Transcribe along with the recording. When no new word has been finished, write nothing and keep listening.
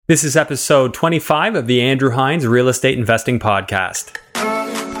This is episode 25 of the Andrew Hines Real Estate Investing Podcast.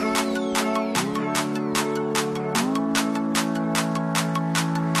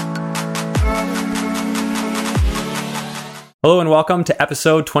 Hello and welcome to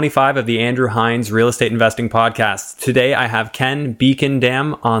episode 25 of the Andrew Hines Real Estate Investing Podcast. Today I have Ken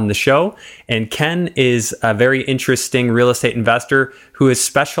Bekendam on the show, and Ken is a very interesting real estate investor who is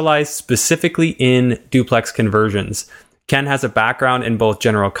specialized specifically in duplex conversions. Ken has a background in both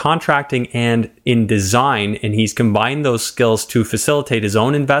general contracting and in design, and he's combined those skills to facilitate his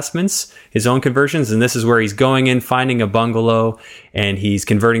own investments, his own conversions, and this is where he's going in, finding a bungalow, and he's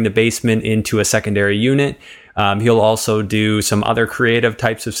converting the basement into a secondary unit. He'll also do some other creative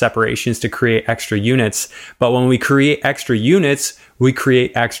types of separations to create extra units. But when we create extra units, we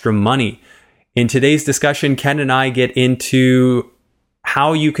create extra money. In today's discussion, Ken and I get into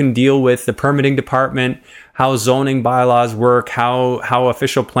how you can deal with the permitting department, how zoning bylaws work, how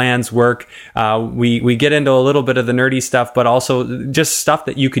official plans work. We get into a little bit of the nerdy stuff, but also just stuff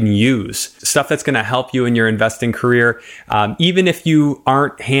that you can use, stuff that's going to help you in your investing career. Even if you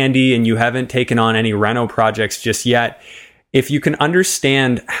aren't handy and you haven't taken on any reno projects just yet, if you can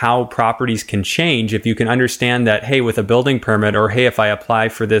understand how properties can change, if you can understand that, hey, with a building permit, or hey, if I apply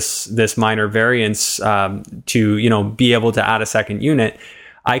for this minor variance to be able to add a second unit,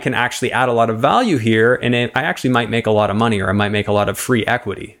 I can actually add a lot of value here, and I actually might make a lot of money, or I might make a lot of free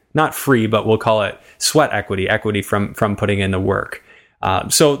equity. Not free, but we'll call it sweat equity from putting in the work.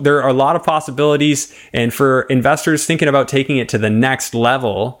 So there are a lot of possibilities, and for investors thinking about taking it to the next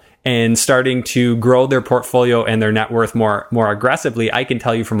level and starting to grow their portfolio and their net worth more aggressively, I can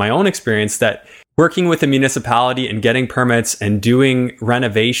tell you from my own experience that working with a municipality and getting permits and doing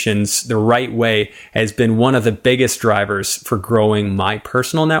renovations the right way has been one of the biggest drivers for growing my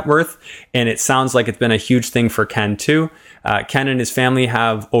personal net worth. And it sounds like it's been a huge thing for Ken too. Ken and his family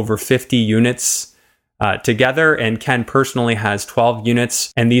have over 50 units together, and Ken personally has 12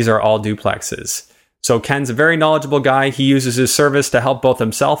 units, and these are all duplexes. So Ken's a very knowledgeable guy. He uses his service to help both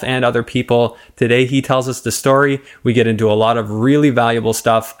himself and other people. Today, he tells us the story. We get into a lot of really valuable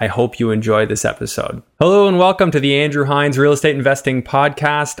stuff. I hope you enjoy this episode. Hello and welcome to the Andrew Hines Real Estate Investing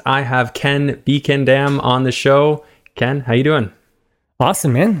Podcast. I have Ken Bekendam on the show. Ken, how you doing?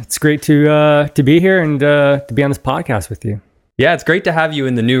 Awesome, man. It's great to be here and to be on this podcast with you. Yeah, it's great to have you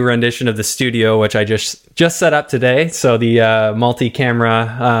in the new rendition of the studio, which I just set up today. So the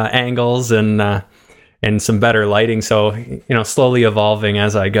multi-camera angles and some better lighting. So, slowly evolving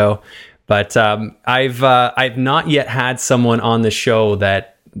as I go. But I've not yet had someone on the show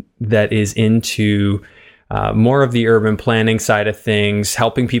that is into more of the urban planning side of things,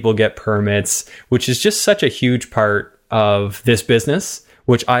 helping people get permits, which is just such a huge part of this business,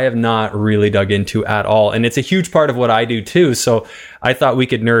 which I have not really dug into at all. And it's a huge part of what I do too. So I thought we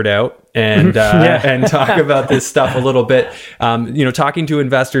could nerd out and and talk about this stuff a little bit. Talking to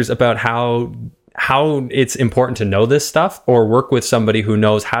investors about how it's important to know this stuff, or work with somebody who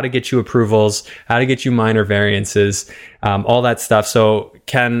knows how to get you approvals, how to get you minor variances, all that stuff. So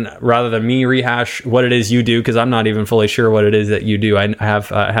Ken, rather than me rehash what it is you do, because I'm not even fully sure what it is that you do, I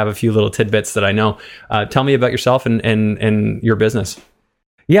have a few little tidbits that I know. Tell me about yourself and your business.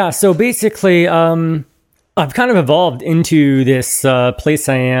 Yeah, so basically, I've kind of evolved into this place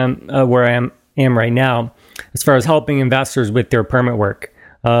I am, where I am right now, as far as helping investors with their permit work.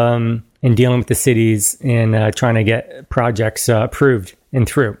 And dealing with the cities and trying to get projects approved and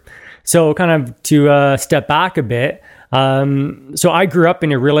through. So kind of to step back a bit, so I grew up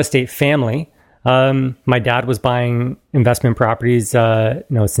in a real estate family. My dad was buying investment properties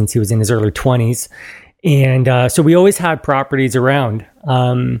since he was in his early 20s. And so we always had properties around.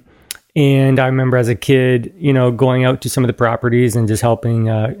 And I remember as a kid, going out to some of the properties and just helping,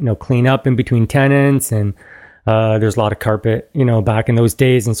 clean up in between tenants. And there's a lot of carpet, back in those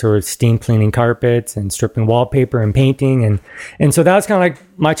days, and sort of steam cleaning carpets and stripping wallpaper and painting. And so that was kind of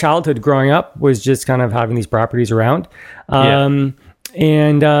like my childhood growing up, was just kind of having these properties around. So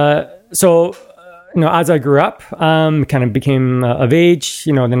as I grew up, kind of became of age,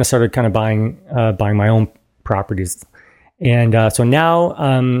 then I started kind of buying my own properties. And so now,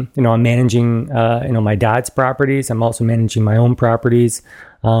 I'm managing, my dad's properties. I'm also managing my own properties,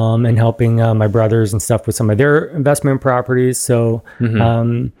 and helping my brothers and stuff with some of their investment properties. So,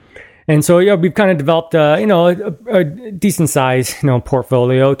 and so we've kind of developed, a decent size,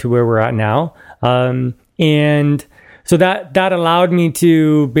 portfolio to where we're at now. And so that allowed me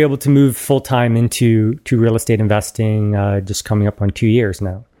to be able to move full time into real estate investing, just coming up on 2 years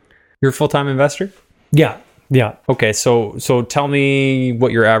now. You're a full-time investor? Yeah. Okay. So tell me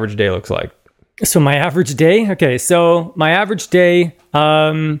what your average day looks like. So my average day. Okay, so my average day.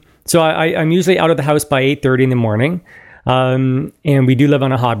 I'm usually out of the house by 8:30 in the morning. And we do live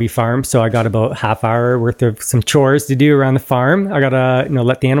on a hobby farm, so I got about half hour worth of some chores to do around the farm. I gotta,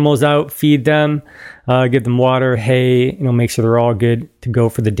 let the animals out, feed them, give them water, hay, make sure they're all good to go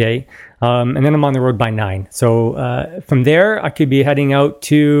for the day. And then I'm on the road by 9. So from there, I could be heading out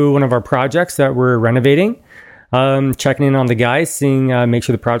to one of our projects that we're renovating. Checking in on the guys, seeing, make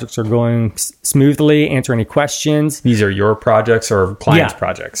sure the projects are going smoothly, answer any questions. These are your projects or clients'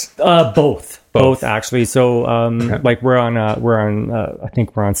 projects? Both actually. So, like I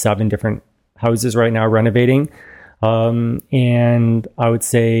think we're on 7 different houses right now renovating. And I would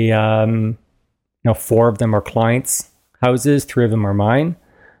say, 4 of them are clients' houses, 3 of them are mine.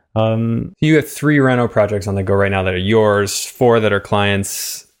 You have 3 reno projects on the go right now that are yours, 4 that are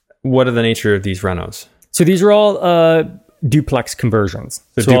clients. What are the nature of these renos? So these are all duplex conversions.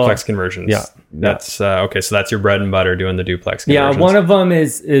 Duplex conversions. Yeah. That's okay. So that's your bread and butter, doing the duplex conversions. Yeah, one of them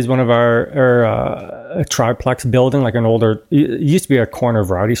is one of our a triplex building, like an older. It used to be a corner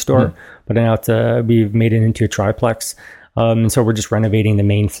variety store, but now we've made it into a triplex. And so we're just renovating the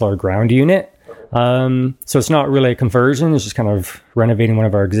main floor ground unit. So it's not really a conversion; it's just kind of renovating one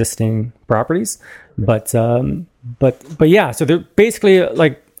of our existing properties. But yeah, so they're basically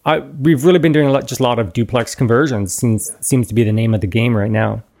like. We've really been doing a lot of duplex conversions. Seems to be the name of the game right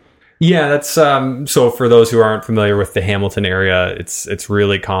now. Yeah, that's so for those who aren't familiar with the Hamilton area, it's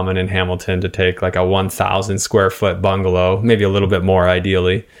really common in Hamilton to take like a 1,000 square foot bungalow, maybe a little bit more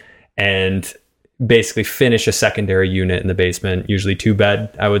ideally, and basically finish a secondary unit in the basement, usually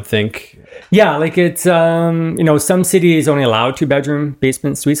 2-bed, I would think. Yeah, like it's some cities only allow 2-bedroom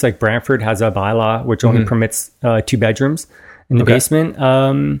basement suites. Like Brantford has a bylaw which only permits 2 bedrooms in the basement.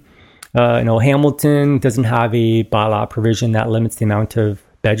 Hamilton doesn't have a bylaw provision that limits the amount of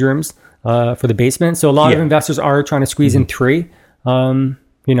bedrooms for the basement. So a lot of investors are trying to squeeze in 3, to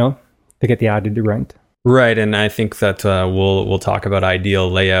get the added rent. Right, and I think that we'll talk about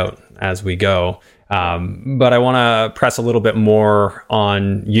ideal layout as we go. But I want to press a little bit more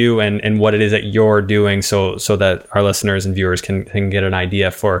on you and what it is that you're doing, so that our listeners and viewers can get an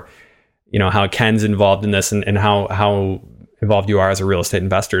idea for, how Ken's involved in this and how involved you are as a real estate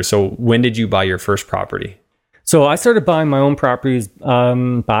investor. So when did you buy your first property? So I started buying my own properties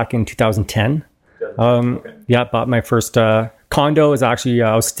back in 2010. Bought my first condo. Is actually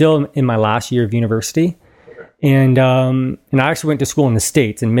I was still in my last year of university, and I actually went to school in the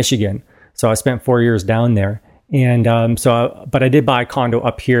States in Michigan. So I spent 4 years down there, and but I did buy a condo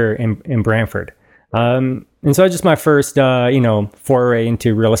up here in Brantford. And so just my first foray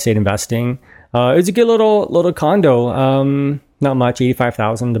into real estate investing. It was a good little condo. Not much,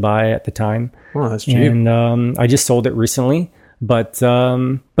 $85,000 to buy at the time. Oh, that's cheap. And I just sold it recently, but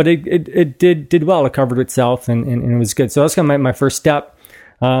it did well. It covered itself, and it was good. So that's kind of my first step.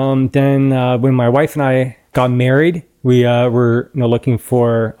 Then when my wife and I got married, we were looking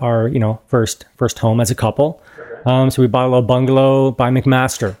for our first home as a couple. So we bought a little bungalow by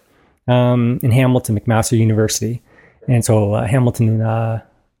McMaster in Hamilton, McMaster University, and so Hamilton,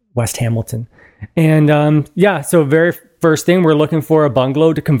 West Hamilton. And so very first thing, we're looking for a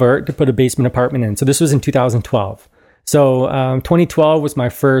bungalow to convert to put a basement apartment in. So this was in 2012. So 2012 was my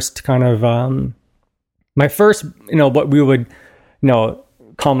first kind of what we would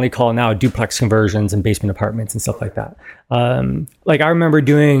commonly call now duplex conversions and basement apartments and stuff like that. Like I remember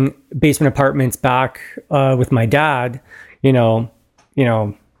doing basement apartments back with my dad, 15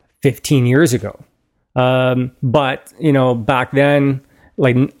 years ago. But back then,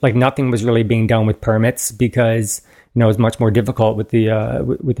 like nothing was really being done with permits because it was much more difficult with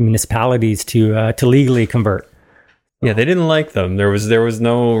the municipalities to legally convert. Yeah, they didn't like them. There was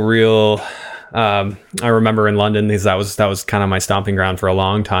no real. I remember in London, because that was kind of my stomping ground for a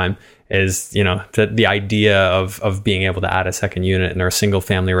long time. Is the idea of being able to add a second unit in our single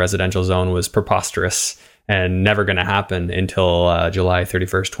family residential zone was preposterous and never going to happen until July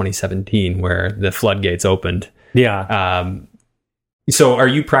 31st, 2017, where the floodgates opened. Yeah. So are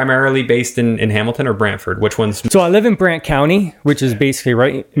you primarily based in Hamilton or Brantford? Which one's? So I live in Brant County, which is basically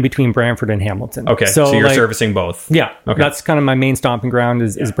right in between Brantford and Hamilton. Okay, so you're servicing both. Yeah, okay. That's kind of my main stomping ground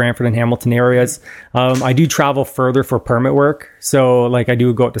is Brantford and Hamilton areas. I do travel further for permit work. So like I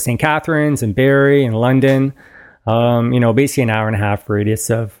do go up to St. Catharines and Barrie and London. Basically an hour and a half radius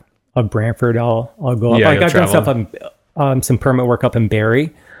of Brantford. I'll go up. Yeah, I've done stuff on some permit work up in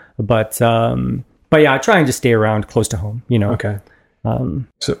Barrie, but yeah, I try and just stay around close to home. Okay.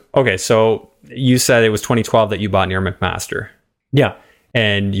 So you said it was 2012 that you bought near McMaster. Yeah.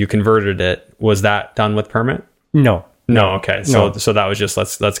 And you converted it. Was that done with permit? No. No. Okay. So that was just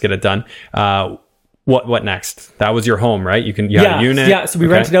let's get it done. What next? That was your home, right? You had a unit. Yeah. So we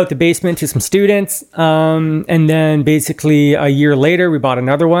rented out the basement to some students. And then basically a year later, we bought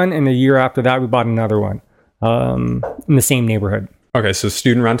another one. And a year after that, we bought another one in the same neighborhood. Okay. So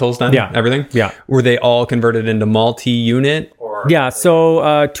student rentals then? Yeah. Everything? Yeah. Were they all converted into multi-unit? Or? Yeah.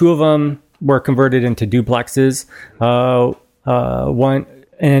 So two of them were converted into duplexes. One,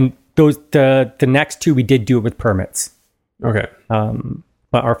 and those, the next two, we did do it with permits. Okay.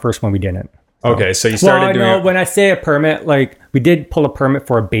 But our first one, we didn't. Okay, so you started doing it. When I say a permit, like we did pull a permit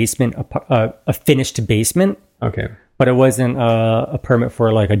for a basement, a finished basement. Okay. But it wasn't a permit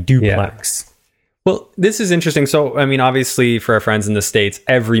for like a duplex. Yeah. Well, this is interesting. So, I mean, obviously for our friends in the States,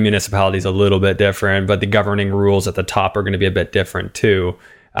 every municipality is a little bit different, but the governing rules at the top are going to be a bit different too,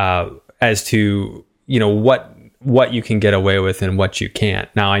 as to, what you can get away with and what you can't.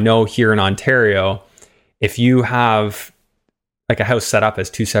 Now, I know here in Ontario, if you have like a house set up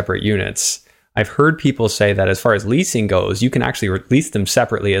as two separate units, I've heard people say that as far as leasing goes, you can actually lease them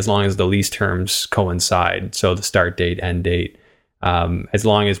separately as long as the lease terms coincide. So the start date, end date, as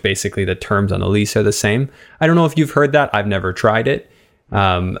long as basically the terms on the lease are the same. I don't know if you've heard that. I've never tried it.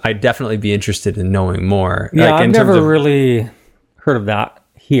 I'd definitely be interested in knowing more. Yeah, I've never really heard of that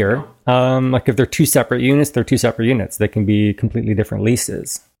here. Like if they're two separate units, they're two separate units. They can be completely different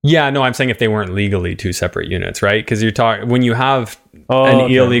leases. Yeah, no, I'm saying if they weren't legally two separate units, right? Because you're talking when you have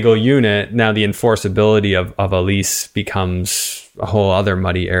illegal unit, now the enforceability of a lease becomes a whole other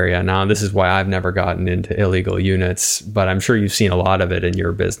muddy area. Now, this is why I've never gotten into illegal units, but I'm sure you've seen a lot of it in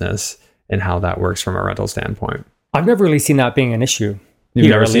your business and how that works from a rental standpoint. I've never really seen that being an issue. You've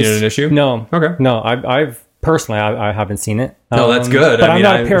never seen it an issue? No. Okay. No, I've personally, I haven't seen it. No, that's good. But I'm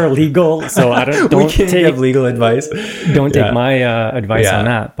not a paralegal, so I don't we can't give legal advice. Don't take my advice on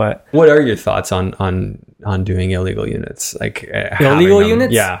that. But what are your thoughts on doing illegal units? Like illegal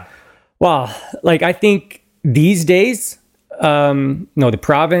units? Yeah. Well, like I think these days, the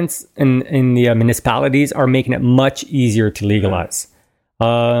province and the municipalities are making it much easier to legalize,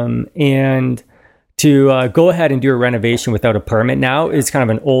 and to go ahead and do a renovation without a permit now is kind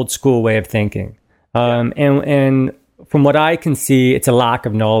of an old school way of thinking. And from what I can see, it's a lack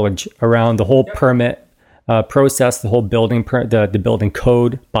of knowledge around the whole permit process, the whole building, the building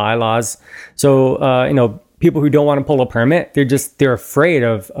code, bylaws. So, people who don't want to pull a permit, they're afraid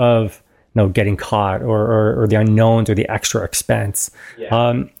of getting caught or the unknowns or the extra expense.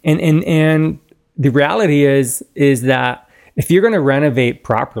 Yeah. And the reality is that if you're going to renovate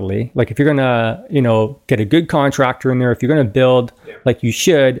properly, like if you're going to, get a good contractor in there, if you're going to build like you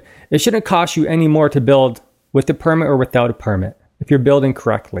should, it shouldn't cost you any more to build with a permit or without a permit if you're building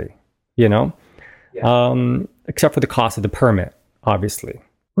correctly, except for the cost of the permit, obviously.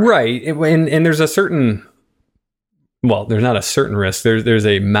 Right. And there's a certain, well, there's not a certain risk. There's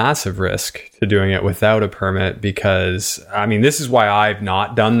a massive risk to doing it without a permit because, I mean, this is why I've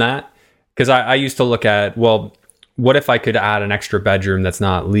not done that. Because I used to look at, well, what if I could add an extra bedroom that's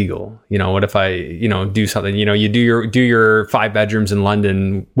not legal? What if I, do something, you do your 5 bedrooms in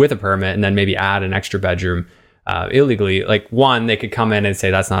London with a permit and then maybe add an extra bedroom illegally. Like one, they could come in and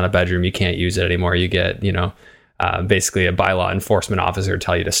say, that's not a bedroom. You can't use it anymore. You get, basically a bylaw enforcement officer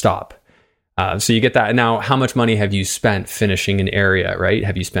tell you to stop. So you get that. Now, how much money have you spent finishing an area, right?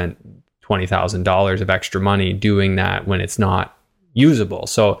 Have you spent $20,000 of extra money doing that when it's not usable?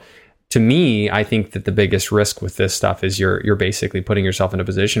 So to me, I think that the biggest risk with this stuff is you're basically putting yourself in a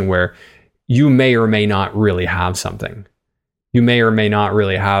position where you may or may not really have something. You may or may not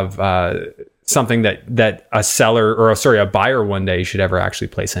really have something that a buyer one day should ever actually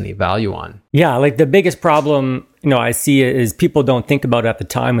place any value on. Yeah, like the biggest problem, I see is people don't think about it at the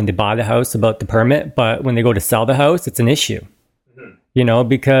time when they buy the house about the permit, but when they go to sell the house, it's an issue. Mm-hmm.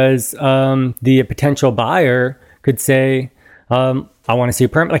 Because the potential buyer could say, I want to see a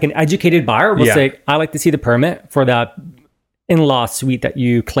permit. Like an educated buyer will say, I like to see the permit for that in-law suite that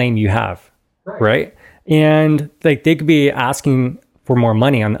you claim you have. Right? And like they could be asking for more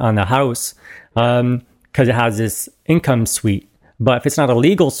money on the house because it has this income suite. But if it's not a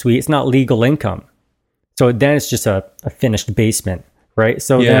legal suite, it's not legal income. So then it's just a finished basement, right?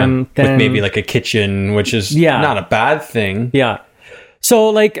 So then with maybe like a kitchen, which is not a bad thing. Yeah. So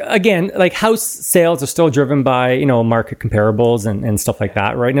like, again, like house sales are still driven by, market comparables and stuff like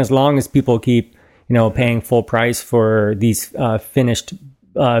that, right? And as long as people keep, paying full price for these finished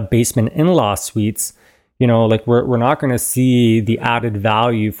basement in-law suites, like we're not going to see the added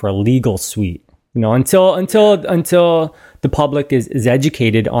value for a legal suite, until the public is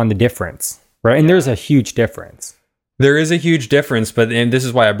educated on the difference, right? And there's a huge difference There is a huge difference, and this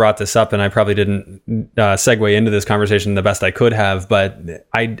is why I brought this up, and I probably didn't segue into this conversation the best I could have, but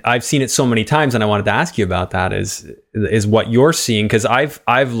I've seen it so many times, and I wanted to ask you about that is what you're seeing, because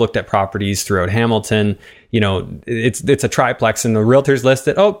I've looked at properties throughout Hamilton. It's a triplex, and the realtors list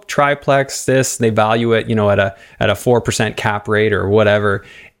it, triplex, this, they value it, at a 4% cap rate or whatever.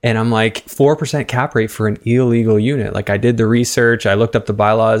 And I'm like, 4% cap rate for an illegal unit. Like, I did the research, I looked up the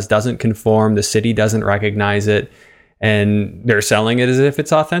bylaws, doesn't conform, the city doesn't recognize it. And they're selling it as if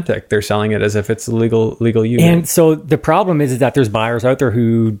it's authentic. They're selling it as if it's a legal unit. And so the problem is that there's buyers out there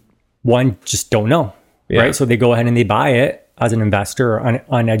who, one, just don't know, right? So they go ahead and they buy it as an investor or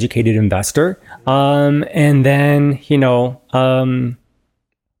uneducated investor. And then,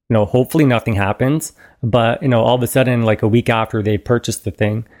 hopefully nothing happens. But, all of a sudden, like a week after they purchased the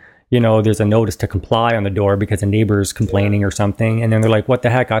thing, there's a notice to comply on the door because a neighbor's complaining or something. And then they're like, what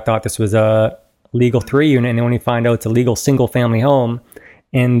the heck? I thought this was a legal 3 unit, and then when you find out it's a legal single family home,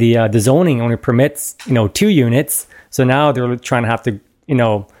 and the zoning only permits 2 units, so now they're trying to have to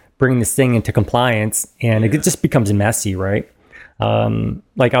bring this thing into compliance, and it just becomes messy, right?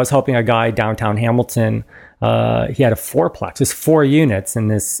 Like I was helping a guy downtown Hamilton. He had a fourplex. There's 4 units in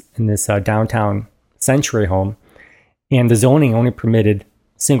this downtown Century home, and the zoning only permitted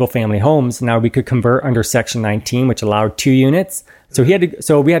single family homes. Now we could convert under Section 19, which allowed 2 units. So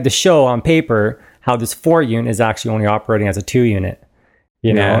we had to show on paper how this 4 unit is actually only operating as a 2 unit,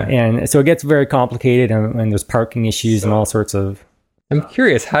 and so it gets very complicated, and there's parking issues and all sorts of. I'm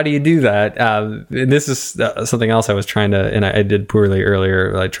curious, how do you do that? This is something else I was trying to, and I did poorly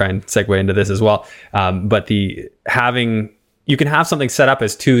earlier, like try and segue into this as well. But you can have something set up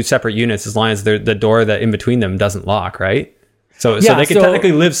as 2 separate units as long as the door that in between them doesn't lock, right? So they can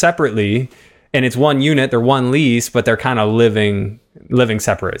technically live separately, and it's 1 unit, they're 1 lease, but they're kind of living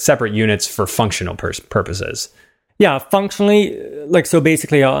separate units for functional purposes. Yeah, functionally, like, so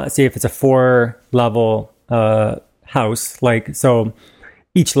basically, say if it's a 4-level house, like, so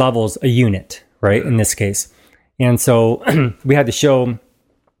each level's a unit, right, in this case. And so we had to show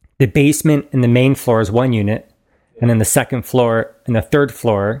the basement and the main floor is 1 unit, and then the second floor and the third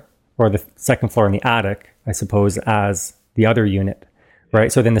floor, or the second floor and the attic, I suppose, as the other unit,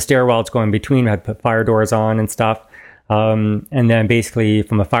 right? So then the stairwells go in between. We had to put fire doors on and stuff. And then basically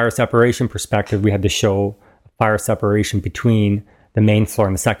from a fire separation perspective, we had to show fire separation between the main floor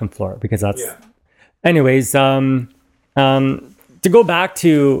and the second floor, because that's... Yeah. Anyways, to go back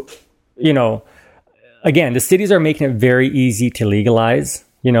to, again, the cities are making it very easy to legalize.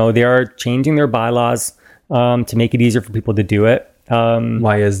 They are changing their bylaws to make it easier for people to do it.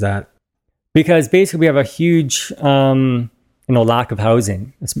 Why is that? Because basically we have a huge, lack of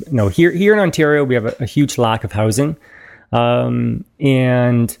housing. Here in Ontario, we have a huge lack of housing.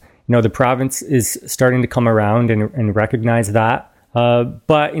 And, the province is starting to come around and recognize that. But,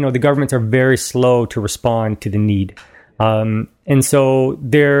 the governments are very slow to respond to the need. And so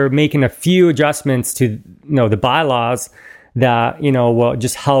they're making a few adjustments to, the bylaws that, will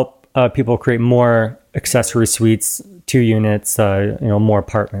just help people create more accessory suites, 2 units, more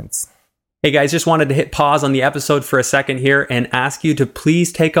apartments. Hey guys, just wanted to hit pause on the episode for a second here and ask you to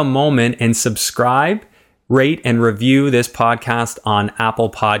please take a moment and subscribe, rate, and review this podcast on Apple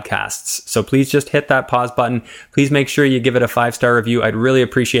Podcasts. So please just hit that pause button. Please make sure you give it a 5-star review. I'd really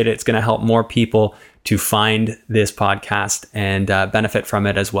appreciate it. It's going to help more people to find this podcast and benefit from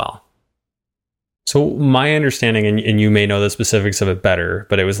it as well. So my understanding, and you may know the specifics of it better,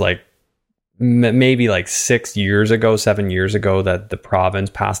 but it was like maybe like 7 years ago, that the province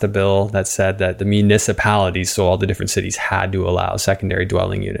passed a bill that said that the municipalities, so all the different cities, had to allow secondary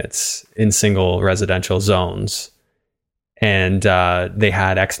dwelling units in single residential zones. And they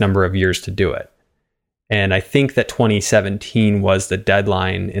had X number of years to do it. And I think that 2017 was the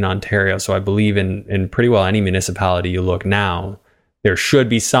deadline in Ontario. So I believe in pretty well any municipality you look now, there should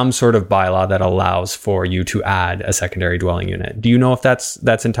be some sort of bylaw that allows for you to add a secondary dwelling unit. Do you know if that's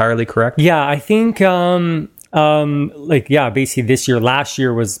entirely correct? Yeah, I think basically this year, last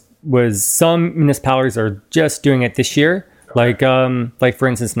year was some municipalities are just doing it this year. Like for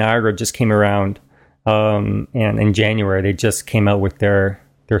instance, Niagara just came around, and in January they just came out with their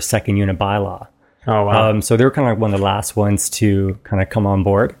second unit bylaw. Oh wow! So they're kind of like one of the last ones to kind of come on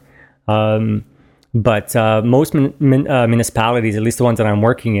board. But most municipalities, at least the ones that I'm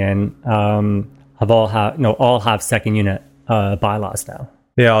working in, all have second unit bylaws now.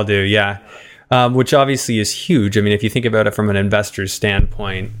 They all do, yeah. Which obviously is huge. I mean, if you think about it from an investor's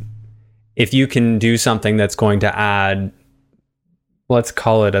standpoint, if you can do something that's going to add, let's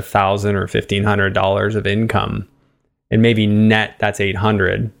call it $1,000 or $1,500 of income, and maybe net that's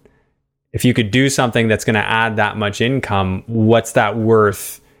 $800, if you could do something that's going to add that much income, what's that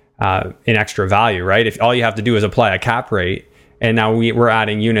worth in extra value, right? If all you have to do is apply a cap rate, and now we're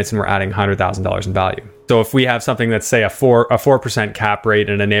adding units and we're adding $100,000 in value. So if we have something that's say a 4% cap rate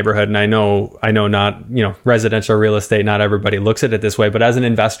in a neighborhood, and I know not, residential real estate, not everybody looks at it this way, but as an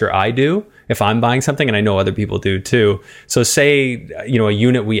investor, I do if I'm buying something, and I know other people do too. So say, a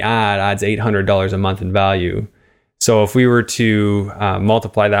unit we adds $800 a month in value. So if we were to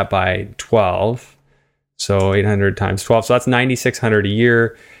multiply that by 12, so 800 times 12, so that's $9,600 a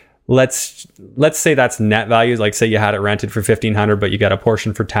year. Let's say that's net values. Like say you had it rented for $1,500, but you got a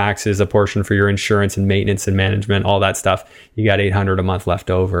portion for taxes, a portion for your insurance and maintenance and management, all that stuff. You got $800 a month left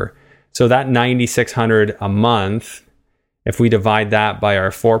over. So that $9,600 a month, if we divide that by our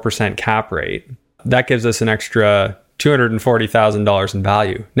 4% cap rate, that gives us an extra $240,000 in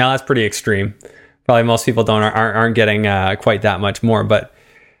value. Now that's pretty extreme. Probably most people aren't getting quite that much more, but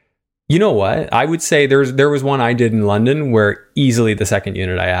you know what? I would say there was one I did in London where easily the second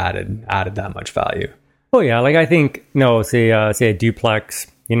unit I added that much value. Oh yeah, like I think say a duplex,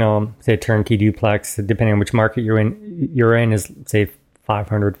 say a turnkey duplex, depending on which market you're in is say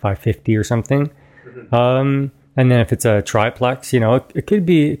 500, 550 or something. And then if it's a triplex, it could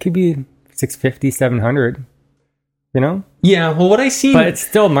be 650, 700. Yeah. Well, what I see, but it's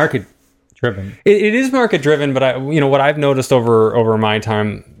still market driven. It is market driven, but what I've noticed over my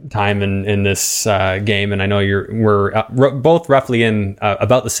time in this game, and I know we're both roughly in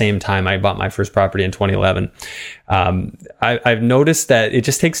about the same time. I bought my first property in 2011. I've noticed that it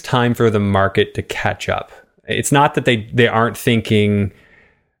just takes time for the market to catch up. It's not that they aren't thinking,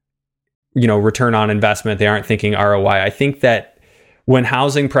 return on investment. They aren't thinking ROI. I think that when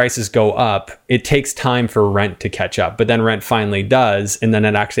housing prices go up, it takes time for rent to catch up, but then rent finally does. And then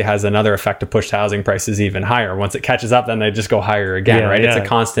it actually has another effect to push housing prices even higher. Once it catches up, then they just go higher again, right? Yeah. It's a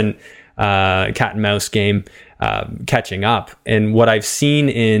constant cat and mouse game catching up. And what I've seen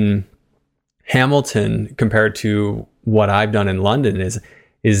in Hamilton compared to what I've done in London is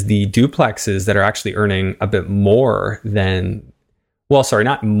the duplexes that are actually earning a bit more than,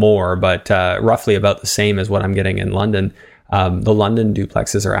 not more, but roughly about the same as what I'm getting in London. The London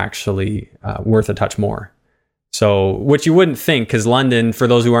duplexes are actually worth a touch more. So, which you wouldn't think, because London, for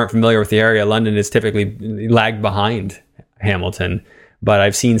those who aren't familiar with the area, London is typically lagged behind Hamilton. But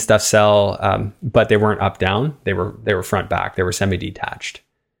I've seen stuff sell, but they weren't up down. They were front back. They were semi-detached.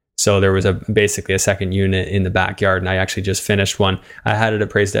 So there was basically a second unit in the backyard, and I actually just finished one. I had it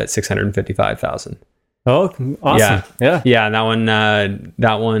appraised at $655,000. Oh, awesome! Yeah. And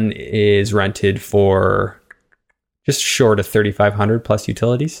that one is rented for just short of $3,500 plus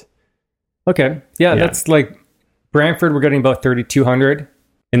utilities. Okay. Yeah, that's like Brantford, we're getting about $3,200.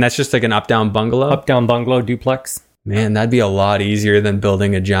 And that's just like an up-down bungalow? Up-down bungalow duplex. Man, that'd be a lot easier than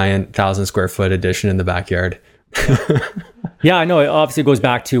building a giant 1,000 square foot addition in the backyard. Yeah, I know. It obviously goes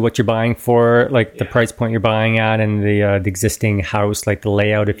back to what you're buying for, like the price point you're buying at, and the existing house, like the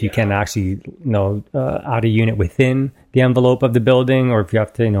layout. If you can actually, add a unit within the envelope of the building, or if you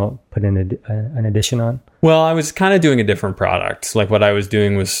have to, put in an addition on. Well, I was kind of doing a different product. Like what I was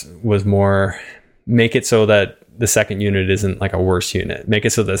doing was more make it so that the second unit isn't like a worse unit. Make it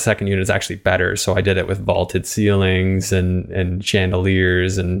so the second unit is actually better. So I did it with vaulted ceilings and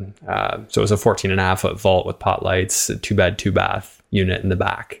chandeliers. And so it was a 14.5 foot vault with pot lights, a 2-bed, 2-bath unit in the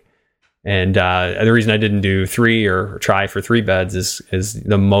back. And the reason I didn't do 3 or try for 3 beds is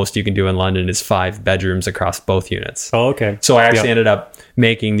the most you can do in London is 5 bedrooms across both units. Oh, okay. So I actually ended up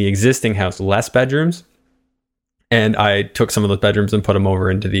making the existing house less bedrooms. And I took some of those bedrooms and put them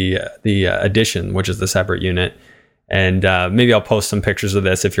over into the addition, which is the separate unit. And maybe I'll post some pictures of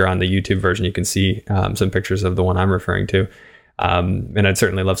this. If you're on the YouTube version, you can see some pictures of the one I'm referring to. And I'd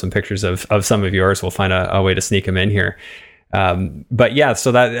certainly love some pictures of some of yours. We'll find a way to sneak them in here. But yeah,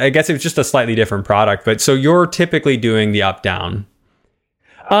 so that I guess it was just a slightly different product. But so you're typically doing the up down.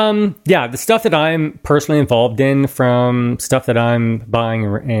 Yeah, the stuff that I'm personally involved in, from stuff that I'm buying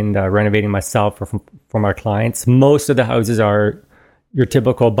and renovating myself or from our clients, most of the houses are your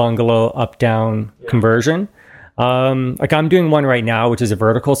typical bungalow up down conversion. Like I'm doing one right now, which is a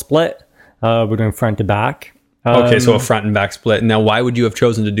vertical split. We're doing front to back. Okay, so a front and back split. Now, why would you have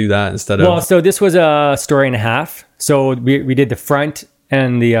chosen to do that instead of? Well, so this was a story and a half. So we did the front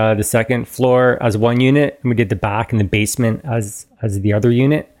and the second floor as one unit, and we did the back and the basement as the other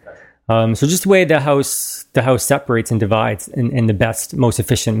unit. So just the way the house separates and divides in the best, most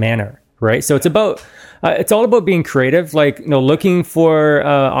efficient manner, right? So it's all about being creative, like looking for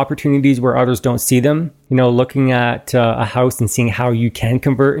opportunities where others don't see them. Looking at a house and seeing how you can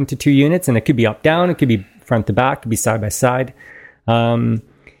convert into 2 units, and it could be up down, it could be front to back, it could be side by side.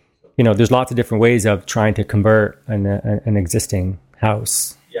 there's lots of different ways of trying to convert an existing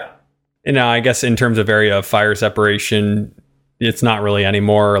house. Yeah. And I guess in terms of area of fire separation, it's not really any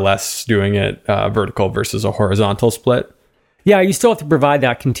more or less doing it vertical versus a horizontal split. Yeah, you still have to provide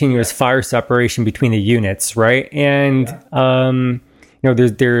that continuous fire separation between the units, right? And and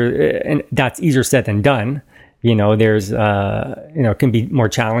that's easier said than done. There's it can be more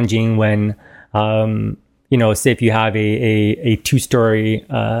challenging when say if you have a 2-story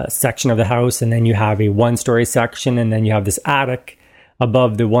section of the house, and then you have a 1-story section, and then you have this attic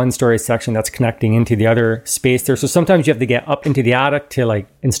above the 1-story section that's connecting into the other space there. So sometimes you have to get up into the attic to like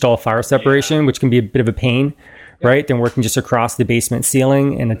install fire separation, which can be a bit of a pain, right? Than working just across the basement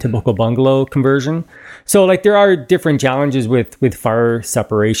ceiling in a typical bungalow conversion. So like there are different challenges with fire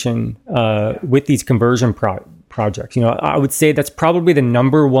separation with these conversion projects. I would say that's probably the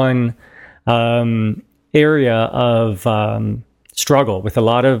number one area of struggle with a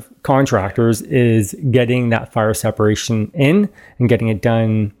lot of contractors is getting that fire separation in and getting it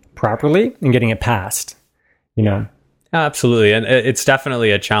done properly and getting it passed, Absolutely. And it's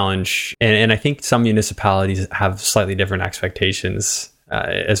definitely a challenge. And I think some municipalities have slightly different expectations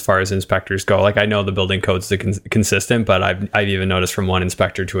as far as inspectors go. Like I know the building code's consistent, but I've even noticed from one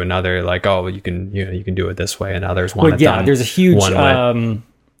inspector to another, like, oh, you can do it this way, and others want it done. There's a huge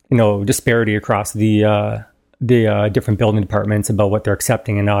disparity across the different building departments about what they're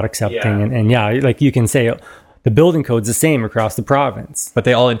accepting and not accepting. And like you can say the building code's the same across the province, but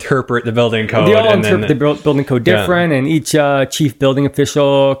they all interpret the building code. They all interpret the building code different, and each chief building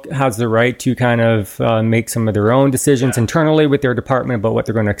official has the right to kind of make some of their own decisions internally with their department about what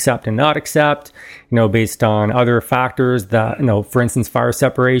they're going to accept and not accept, based on other factors that, for instance, fire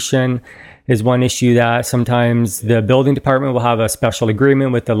separation is one issue that sometimes the building department will have a special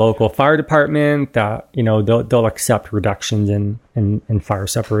agreement with the local fire department that, they'll accept reductions in fire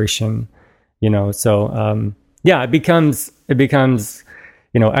separation, so it becomes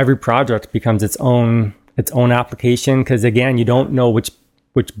every project becomes its own application, because again, you don't know which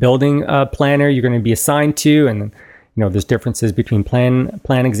building planner you're going to be assigned to, and there's differences between plan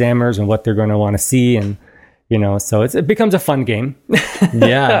examiners and what they're going to want to see, and so it becomes a fun game.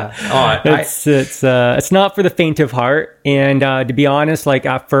 Yeah. It's not for the faint of heart. And to be honest, like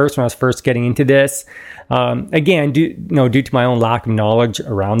at first, when I was first getting into this, again, due to my own lack of knowledge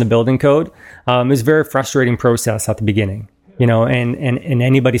around the building code, it was a very frustrating process at the beginning. And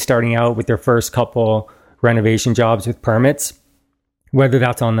anybody starting out with their first couple renovation jobs with permits, whether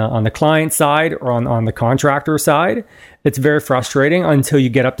that's on the client side or on the contractor side, it's very frustrating until you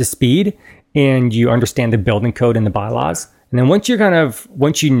get up to speed and you understand the building code and the bylaws. And then once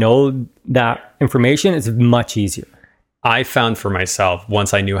you know that information, it's much easier. I found for myself,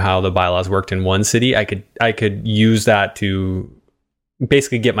 once I knew how the bylaws worked in one city, I could use that to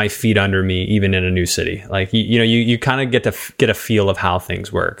basically get my feet under me, even in a new city. Like, you kind of get a feel of how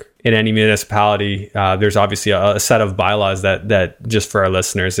things work. In any municipality, there's obviously a set of bylaws that just for our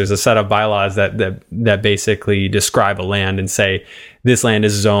listeners, there's a set of bylaws that basically describe a land and say, this land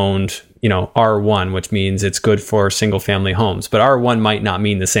is zoned, R1, which means it's good for single family homes. But R1 might not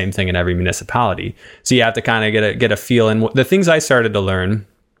mean the same thing in every municipality. So you have to kind of get a feel. And the things I started to learn,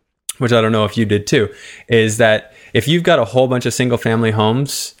 which I don't know if you did too, is that if you've got a whole bunch of single family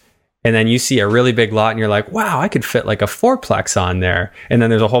homes and then you see a really big lot and you're like, wow, I could fit like a fourplex on there. And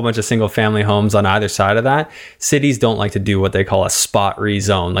then there's a whole bunch of single family homes on either side of that. Cities don't like to do what they call a spot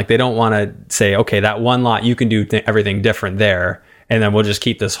rezone. Like they don't want to say, okay, that one lot, you can do everything different there. And then we'll just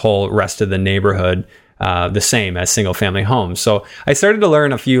keep this whole rest of the neighborhood the same as single family homes. So I started to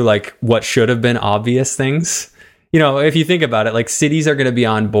learn a few like what should have been obvious things. If you think about it, like cities are going to be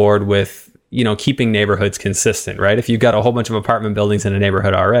on board with, keeping neighborhoods consistent, right? If you've got a whole bunch of apartment buildings in a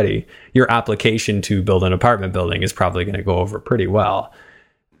neighborhood already, your application to build an apartment building is probably going to go over pretty well.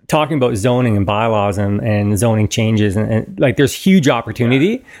 Talking about zoning and bylaws and zoning changes, and like there's huge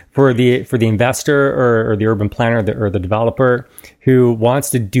opportunity for the investor or the urban planner or the developer who wants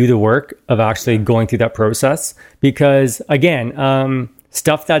to do the work of actually going through that process, because again,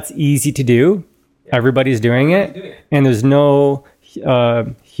 stuff that's easy to do, everybody's doing it, and there's no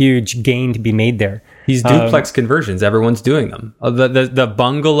huge gain to be made there. These duplex conversions, everyone's doing them. The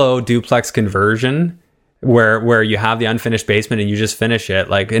bungalow duplex conversion, where you have the unfinished basement and you just finish it,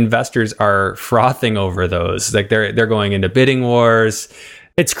 like investors are frothing over those. Like they're going into bidding wars.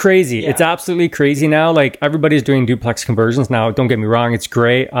 It's crazy. Yeah. It's absolutely crazy now. Like everybody's doing duplex conversions now. Don't get me wrong. It's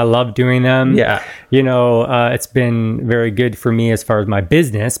great. I love doing them. Yeah. It's been very good for me as far as my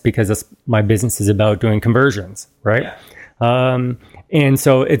business, because my business is about doing conversions. Right. Yeah. And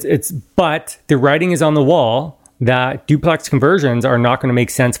so but the writing is on the wall that duplex conversions are not going to make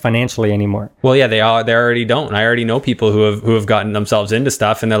sense financially anymore. Well, yeah, they already don't. I already know people who have gotten themselves into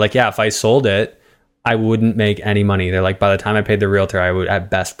stuff, and they're like, yeah, if I sold it, I wouldn't make any money. They're like, by the time I paid the realtor, I would at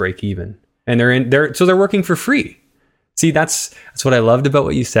best break even. And they're working for free. See, that's what I loved about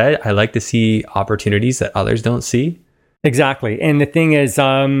what you said. I like to see opportunities that others don't see. Exactly. And the thing is,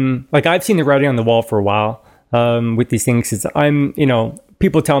 like I've seen the writing on the wall for a while with these things. Is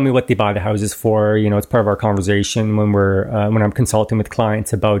people tell me what they buy the houses for. It's part of our conversation when when I'm consulting with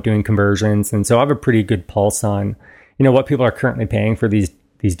clients about doing conversions. And so I have a pretty good pulse on, what people are currently paying for these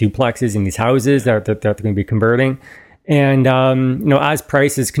duplexes and these houses that they're going to be converting. And, as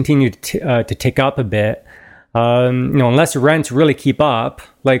prices continue to tick up a bit, unless rents really keep up,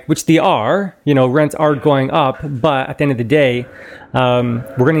 which they are, rents are going up, but at the end of the day,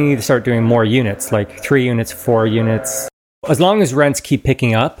 we're going to need to start doing more units, like 3 units, 4 units. As long as rents keep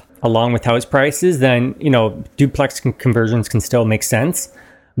picking up along with house prices, then, duplex conversions can still make sense.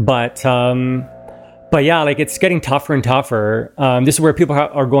 But yeah, it's getting tougher and tougher. This is where people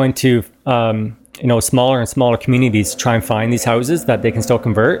are going to, smaller and smaller communities to try and find these houses that they can still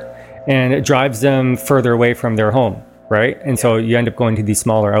convert. And it drives them further away from their home, right? And so you end up going to these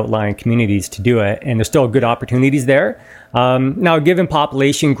smaller outlying communities to do it. And there's still good opportunities there. Now, given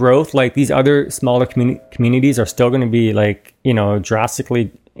population growth, these other smaller communities are still going to be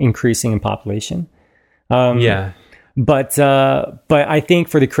drastically increasing in population. But I think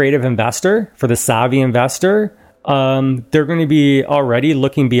for the creative investor, for the savvy investor, they're going to be already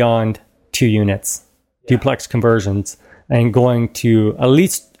looking beyond 2 units, duplex conversions, and going to at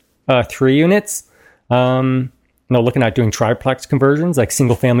least 3 units. Looking at doing triplex conversions, like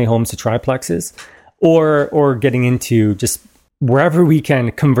single family homes to triplexes, or getting into just wherever we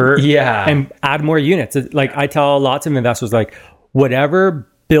can convert and add more units. I tell lots of investors, whatever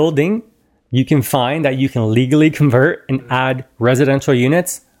building you can find that you can legally convert and add residential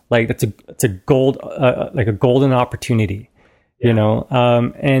units, it's a golden opportunity,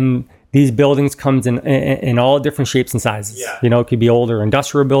 and these buildings comes in all different shapes and sizes. It could be older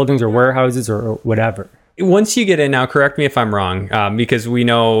industrial buildings or warehouses or whatever. Once you get in, now correct me if I'm wrong, because we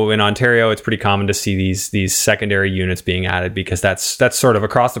know in Ontario it's pretty common to see these secondary units being added, because that's sort of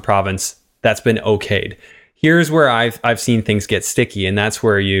across the province that's been okayed. Here's where I've seen things get sticky, and that's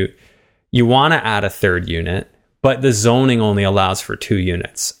where you want to add a 3rd unit, but the zoning only allows for 2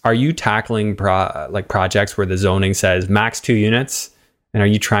 units. Are you tackling projects where the zoning says max 2 units? And are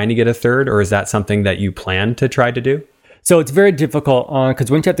you trying to get a 3rd, or is that something that you plan to try to do? So it's very difficult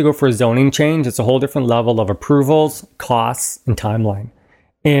because once you have to go for a zoning change, it's a whole different level of approvals, costs, and timeline.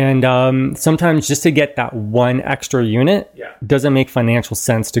 And sometimes just to get that 1 extra unit doesn't make financial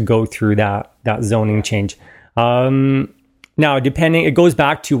sense to go through that zoning change. Now, it goes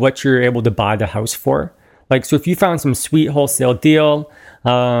back to what you're able to buy the house for. So if you found some sweet wholesale deal,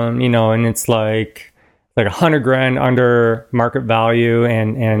 and it's like $100,000 under market value,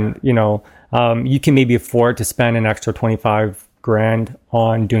 and you can maybe afford to spend an extra $25,000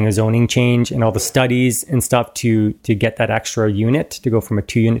 on doing a zoning change and all the studies and stuff to get that extra unit to go from a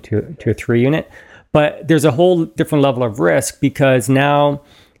 2 unit to a 3 unit. But there's a whole different level of risk, because now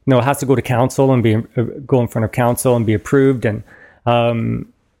it has to go to council and go in front of council and be approved, and so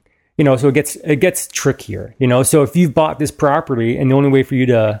it gets trickier. So if you've bought this property and the only way for you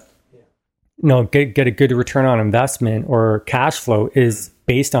to get a good return on investment or cash flow is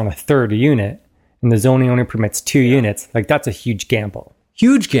based on a 3rd unit, and the zoning only permits 2 units, that's a huge gamble.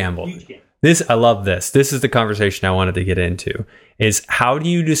 Huge gamble. I love this. This is the conversation I wanted to get into, is how do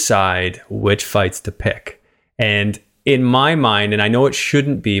you decide which fights to pick? And in my mind, and I know it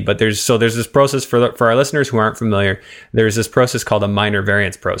shouldn't be, but there's this process for our listeners who aren't familiar. There's this process called a minor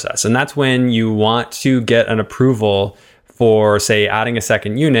variance process. And that's when you want to get an approval for, say, adding a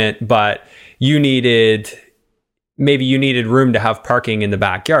 2nd unit, but you needed room to have parking in the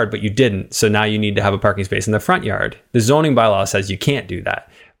backyard, but you didn't. So now you need to have a parking space in the front yard. The zoning bylaw says you can't do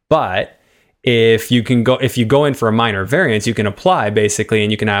that. But if you go in for a minor variance, you can apply basically,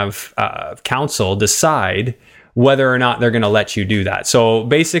 and you can have council decide whether or not they're going to let you do that. So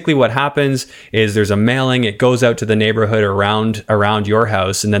basically what happens is there's a mailing, it goes out to the neighborhood around your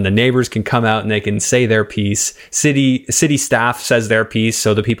house, and then the neighbors can come out and they can say their piece. City staff says their piece.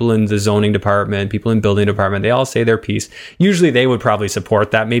 So the people in the zoning department, people in building department, they all say their piece. Usually they would probably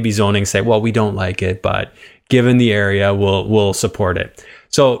support that. Maybe zoning say, well, we don't like it, but given the area, we'll support it.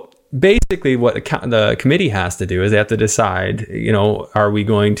 So basically what the committee has to do is they have to decide, are we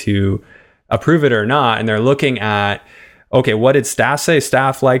going to approve it or not? And they're looking at, okay, what did staff say?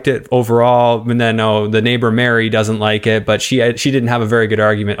 Staff liked it overall, and then the neighbor Mary doesn't like it, but she didn't have a very good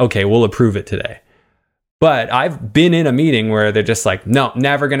argument. Okay, we'll approve it today. But I've been in a meeting where they're just like, no,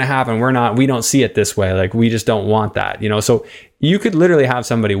 never going to happen. We don't see it this way. Like, we just don't want that, So you could literally have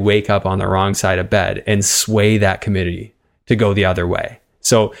somebody wake up on the wrong side of bed and sway that committee to go the other way.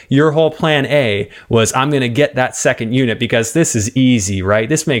 So your whole plan A was, I'm going to get that second unit because this is easy, right?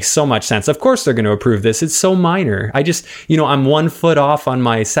 This makes so much sense. Of course they're going to approve this. It's so minor. I just, I'm 1 foot off on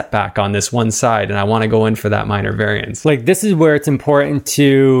my setback on this one side, and I want to go in for that minor variance. Like, this is where it's important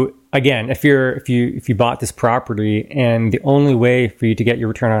to, again, if you bought this property and the only way for you to get your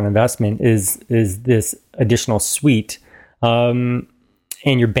return on investment is this additional suite, and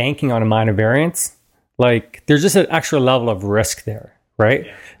you're banking on a minor variance, like, there's just an extra level of risk there. Right.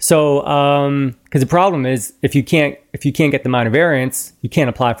 Yeah. So, because the problem is, if you can't get the minor variance, you can't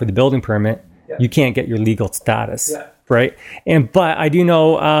apply for the building permit. Yeah. You can't get your legal status. Yeah. Right. But I do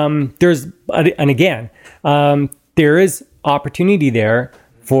know there is opportunity there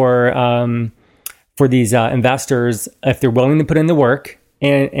for these investors, if they're willing to put in the work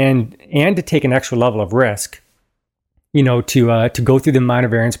and to take an extra level of risk. To go through the minor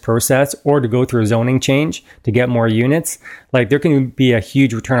variance process or to go through a zoning change to get more units, like, there can be a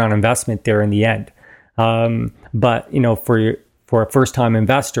huge return on investment there in the end. But for a first time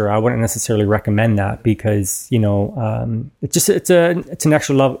investor, I wouldn't necessarily recommend that because it's an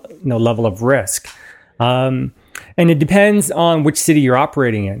extra level of risk, and it depends on which city you're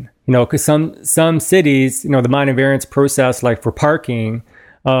operating in. Because some cities, the minor variance process, like for parking,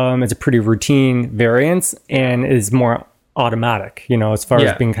 is a pretty routine variance and is more automatic, as far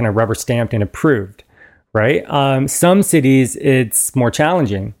as being kind of rubber stamped and approved, right? Some cities, it's more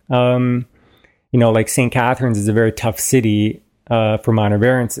challenging. Like St. Catharines is a very tough city for minor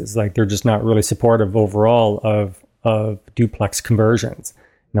variances. Like, they're just not really supportive overall of duplex conversions.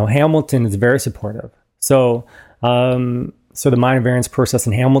 Hamilton is very supportive. So the minor variance process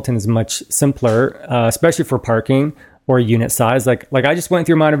in Hamilton is much simpler, especially for parking or unit size. Like I just went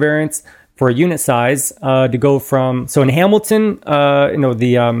through minor variance for a unit size to go from, so in Hamilton,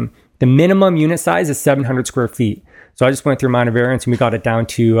 the minimum unit size is 700 square feet. So I just went through minor variance and we got it down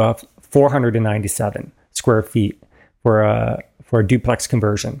to 497 square feet for a duplex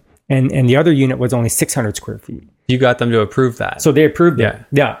conversion. And the other unit was only 600 square feet. You got them to approve that. So they approved it.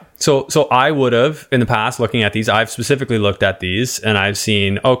 Yeah. So I would have, in the past, looking at these, I've specifically looked at these and I've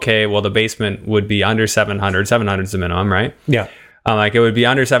seen, okay, well, the basement would be under 700. 700 is the minimum, right? Yeah. It would be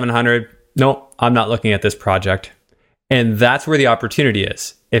under 700. No, I'm not looking at this project. And that's where the opportunity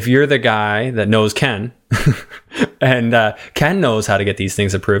is. If you're the guy that knows Ken and Ken knows how to get these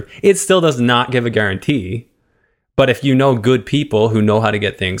things approved, it still does not give a guarantee. But if you know good people who know how to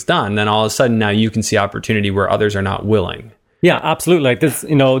get things done, then all of a sudden now you can see opportunity where others are not willing. Yeah, absolutely. Like this,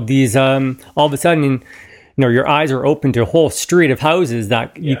 these, all of a sudden, your eyes are open to a whole street of houses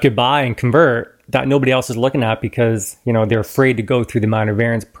that you could buy and convert that nobody else is looking at because, they're afraid to go through the minor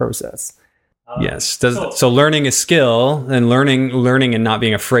variance process. Yes. So learning a skill and learning and not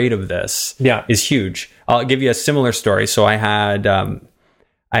being afraid of this is huge. I'll give you a similar story. So I had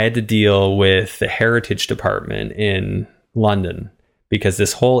to deal with the heritage department in London because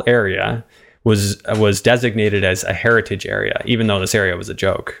this whole area was designated as a heritage area, even though this area was a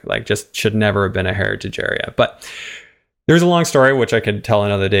joke, like just should never have been a heritage area. But there's a long story, which I could tell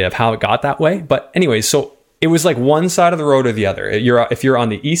another day of how it got that way. But anyway, so it was like one side of the road or the other. If you're on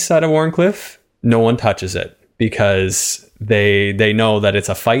the east side of Warncliffe, no one touches it because they know that it's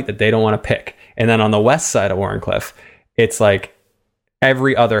a fight that they don't want to pick. And then on the west side of Warncliffe, it's like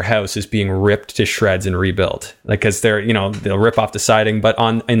every other house is being ripped to shreds and rebuilt, like, because they'll rip off the siding, but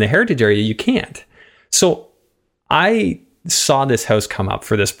in the heritage area you can't. So I saw this house come up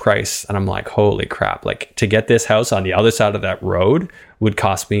for this price and I'm like, holy crap, like, to get this house on the other side of that road would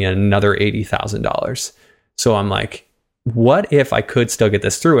cost me another $80,000. So I'm like, what if I could still get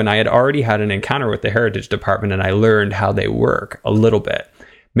this through? And I had already had an encounter with the heritage department and I learned how they work a little bit,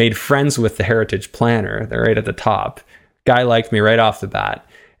 made friends with the heritage planner. They're right at the top. Guy liked me right off the bat,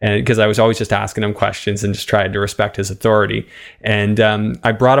 and because I was always just asking him questions and just tried to respect his authority. And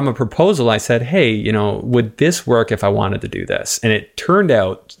I brought him a proposal. I said, hey, would this work if I wanted to do this? And it turned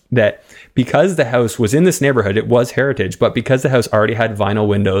out that because the house was in this neighborhood, it was heritage, but because the house already had vinyl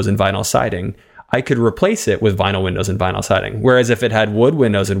windows and vinyl siding, I could replace it with vinyl windows and vinyl siding. Whereas if it had wood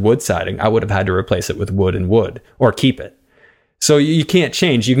windows and wood siding, I would have had to replace it with wood and wood or keep it. So you can't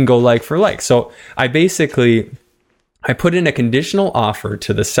change. You can go like for like. So I put in a conditional offer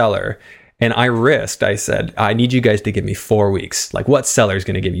to the seller and I said, I need you guys to give me 4 weeks. Like, what seller is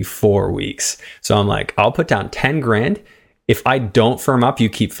going to give you 4 weeks? So I'm like, I'll put down 10 grand. If I don't firm up, you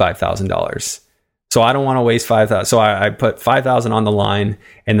keep $5,000. So I don't want to waste 5,000. So I put 5,000 on the line,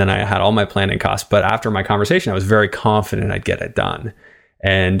 and then I had all my planning costs. But after my conversation, I was very confident I'd get it done.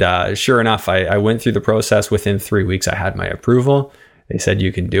 And sure enough, I went through the process. Within 3 weeks, I had my approval. They said,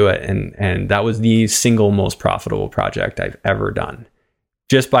 you can do it. And that was the single most profitable project I've ever done.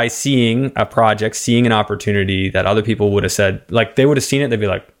 Just by seeing a project, seeing an opportunity that other people would have said, like they would have seen it, they'd be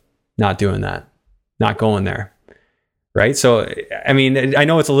like, not doing that, not going there. Right. So, I mean, I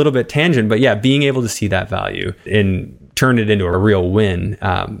know it's a little bit tangent, but yeah, being able to see that value and turn it into a real win.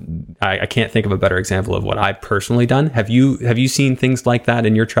 I can't think of a better example of what I've personally done. Have you seen things like that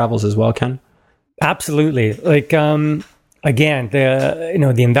in your travels as well, Ken? Absolutely. Like, again,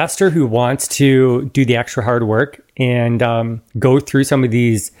 the investor who wants to do the extra hard work and go through some of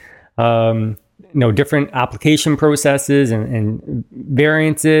these different application processes and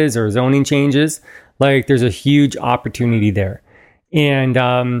variances or zoning changes, like there's a huge opportunity there. And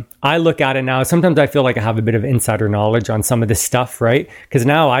I look at it now, sometimes I feel like I have a bit of insider knowledge on some of this stuff, right? Because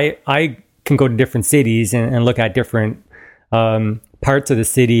now I can go to different cities and look at different parts of the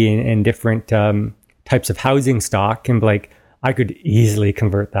city and different types of housing stock, and like, I could easily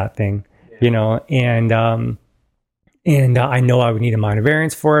convert that thing, and I know I would need a minor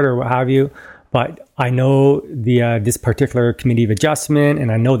variance for it or what have you. But I know this particular committee of adjustment,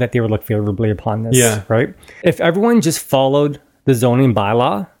 and I know that they would look favorably upon this, right? If everyone just followed the zoning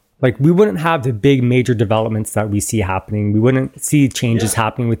bylaw, like we wouldn't have the big major developments that we see happening. We wouldn't see changes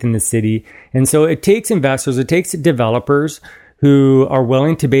happening within the city. And so it takes investors, it takes developers who are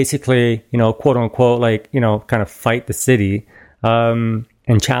willing to basically, quote unquote, like, kind of fight the city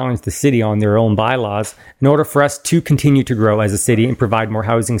and challenge the city on their own bylaws in order for us to continue to grow as a city and provide more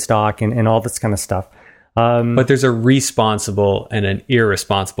housing stock and all this kind of stuff. But there's a responsible and an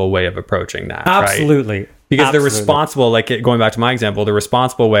irresponsible way of approaching that. Absolutely. Right? Because the responsible, like going back to my example, the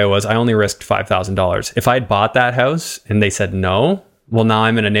responsible way was I only risked $5,000. If I had bought that house and they said no, well, now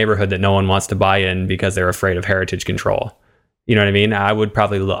I'm in a neighborhood that no one wants to buy in because they're afraid of heritage control. You know what I mean? I would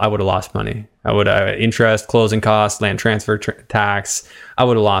have lost money. I would interest, closing costs, land transfer tax. I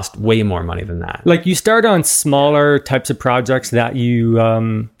would have lost way more money than that. Like you start on smaller types of projects that you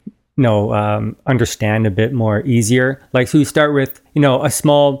understand a bit more easier. Like so you start with a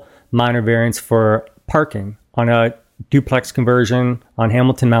small minor variance for parking on a duplex conversion on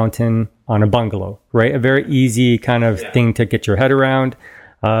Hamilton Mountain on a bungalow, right? A very easy kind of thing to get your head around.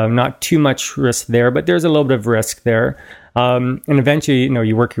 Not too much risk there, but there's a little bit of risk there. And eventually,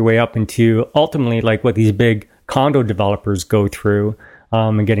 you work your way up into ultimately like what these big condo developers go through,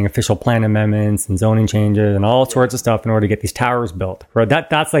 and getting official plan amendments and zoning changes and all sorts of stuff in order to get these towers built. Right?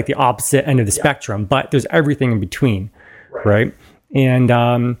 That's like the opposite end of the spectrum, but there's everything in between, right?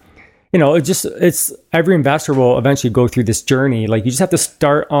 And it's every investor will eventually go through this journey. Like you just have to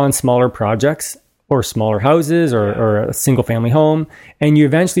start on smaller projects or smaller houses or a single family home. And you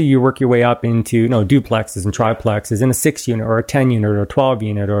work your way up into, duplexes and triplexes in a 6 unit or a 10 unit or a 12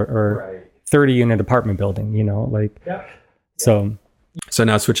 unit or 30 unit apartment building, so. So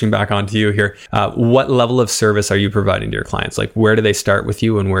now switching back onto you here, what level of service are you providing to your clients? Like where do they start with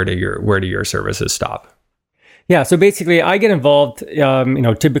you and where do your services stop? Yeah. So basically I get involved,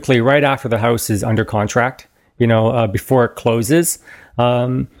 typically right after the house is under contract, before it closes.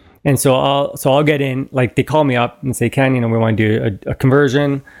 And so I'll get in, like they call me up and say, Ken, we want to do a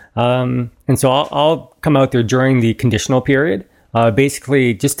conversion. And so I'll come out there during the conditional period,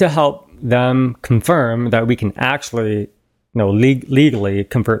 basically just to help them confirm that we can actually, legally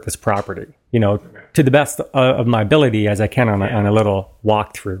convert this property, to the best of my ability as I can on a little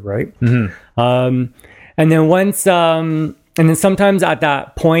walkthrough, right? Mm-hmm. And then sometimes at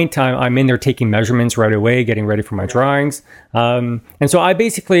that point, I'm in there taking measurements right away, getting ready for my drawings. And so I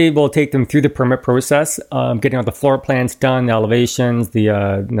basically will take them through the permit process, getting all the floor plans done, the elevations,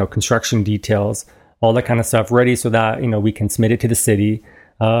 the construction details, all that kind of stuff ready so that, we can submit it to the city,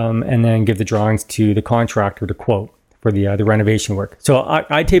 and then give the drawings to the contractor to quote for the renovation work. So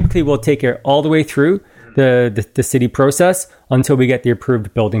I typically will take it all the way through the city process until we get the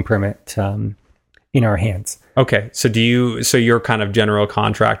approved building permit in our hands. Okay. So you're kind of general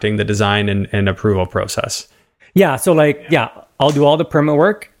contracting the design and approval process. Yeah. So I'll do all the permit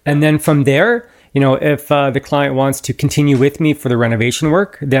work. And then from there, if the client wants to continue with me for the renovation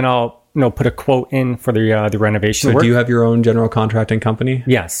work, then I'll, put a quote in for the renovation work. So do you have your own general contracting company?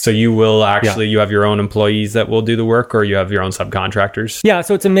 Yes. So you will actually, you have your own employees that will do the work, or you have your own subcontractors? Yeah.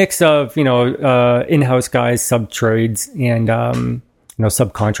 So it's a mix of, in-house guys, sub-trades, and,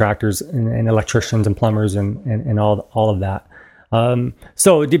 subcontractors and electricians and plumbers and all of that.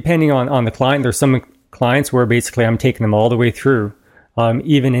 So depending on the client, there's some clients where basically I'm taking them all the way through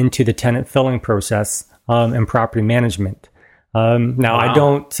even into the tenant filling process and property management. Now, wow.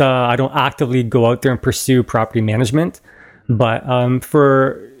 I don't actively go out there and pursue property management, but my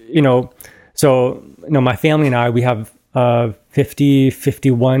family and I, we have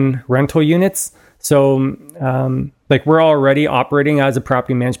 51 rental units. So we're already operating as a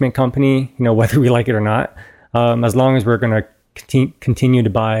property management company, whether we like it or not. As long as we're going to continue to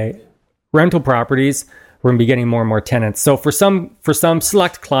buy rental properties, we're going to be getting more and more tenants. So for some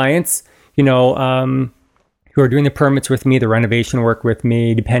select clients, who are doing the permits with me, the renovation work with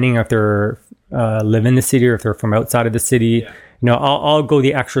me, depending if they're live in the city or if they're from outside of the city, I'll go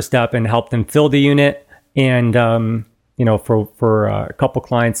the extra step and help them fill the unit. And for a couple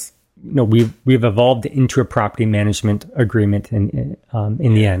clients, we've evolved into a property management agreement in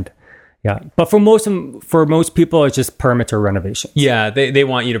the end. Yeah, but for most people, it's just permits or renovations. Yeah, they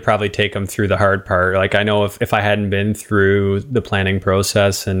want you to probably take them through the hard part. Like I know if I hadn't been through the planning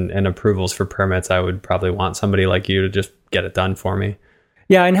process and approvals for permits, I would probably want somebody like you to just get it done for me.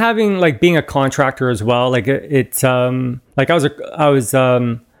 Yeah, and having being a contractor as well, it's I was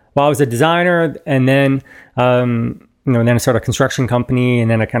a designer, and then then I started a construction company, and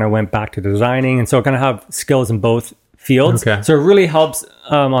then I kind of went back to designing, and so I kind of have skills in both fields. Okay. So it really helps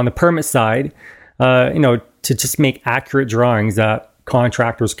on the permit side, to just make accurate drawings that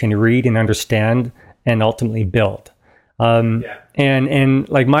contractors can read and understand and ultimately build. And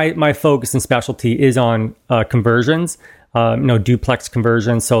my focus and specialty is on conversions, duplex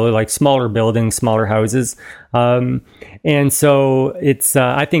conversions. So smaller buildings, smaller houses. And so it's,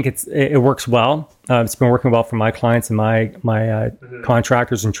 I think it works well. It's been working well for my clients and my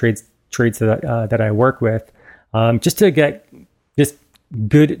contractors and trades that I work with. Just to get just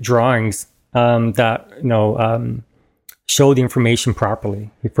good drawings that show the information properly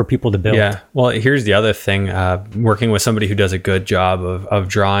for people to build. Yeah. Well, here's the other thing. Working with somebody who does a good job of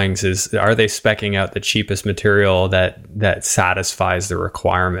drawings is, are they speccing out the cheapest material that satisfies the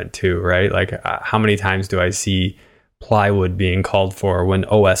requirement too, right? How many times do I see plywood being called for when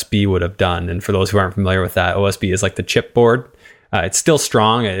OSB would have done? And for those who aren't familiar with that, OSB is like the chipboard. It's still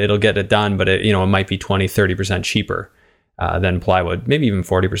strong. It'll get it done, but it might be 20, 30% cheaper than plywood, maybe even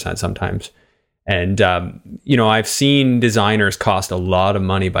 40% sometimes. And, I've seen designers cost a lot of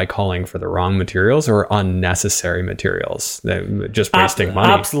money by calling for the wrong materials or unnecessary materials. They're just wasting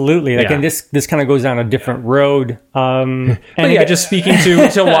money. Absolutely. And this kind of goes down a different road. Just speaking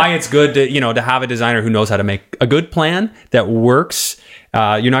to why it's good to have a designer who knows how to make a good plan that works,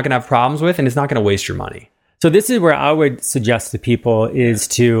 you're not going to have problems with, and it's not going to waste your money. So this is where I would suggest to people is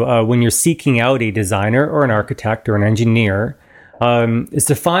to, when you're seeking out a designer or an architect or an engineer, is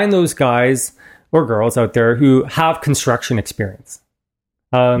to find those guys or girls out there who have construction experience.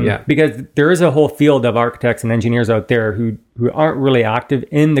 Because there is a whole field of architects and engineers out there who aren't really active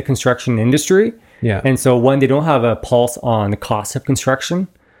in the construction industry. Yeah. And so one, they don't have a pulse on the cost of construction.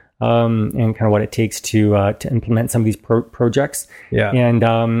 And kind of what it takes to implement some of these projects. Yeah. And,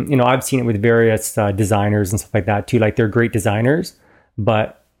 I've seen it with various designers and stuff like that too. They're great designers,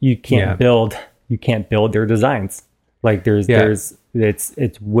 but you can't build their designs.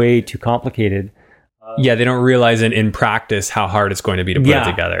 It's way too complicated. They don't realize in practice how hard it's going to be to put it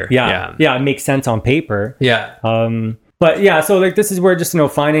together. Yeah. It makes sense on paper. Yeah. So this is where just,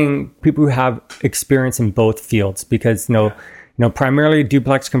 finding people who have experience in both fields, because, primarily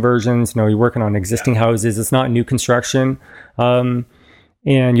duplex conversions, you're working on existing houses. It's not new construction. And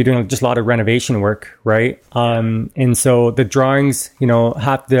you're doing just a lot of renovation work, right? And so the drawings,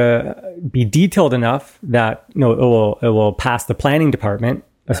 have to be detailed enough that, it will pass the planning department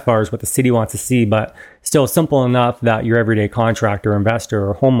as far as what the city wants to see, but still simple enough that your everyday contractor, investor,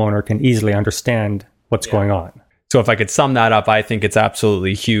 or homeowner can easily understand what's going on. So if I could sum that up, I think it's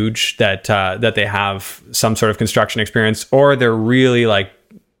absolutely huge that they have some sort of construction experience, or they're really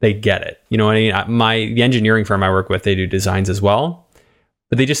they get it. You know what I mean? The engineering firm I work with, they do designs as well,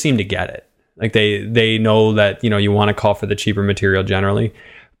 but they just seem to get it. They know that, you want to call for the cheaper material generally.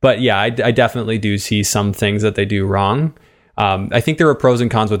 But yeah, I definitely do see some things that they do wrong. I think there are pros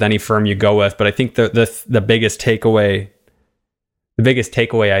and cons with any firm you go with, but I think the biggest takeaway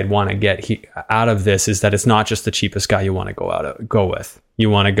I'd want to get out of this is that it's not just the cheapest guy you want to go with.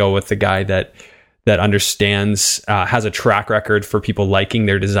 You want to go with the guy that understands, has a track record for people liking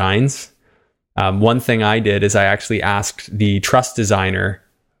their designs. One thing I did is I actually asked the truss designer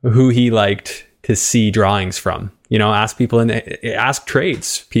who he liked to see drawings from. Ask people and ask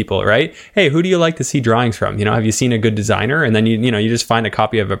trades people, right? Hey, who do you like to see drawings from? Have you seen a good designer? And then you just find a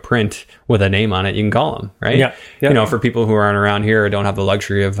copy of a print with a name on it. You can call them, right? Yeah. For people who aren't around here or don't have the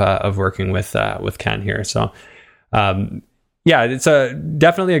luxury of working with Ken here. So, Yeah, it's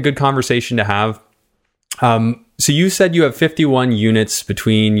definitely a good conversation to have. So you said you have 51 units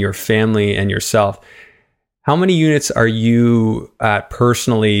between your family and yourself. How many units are you at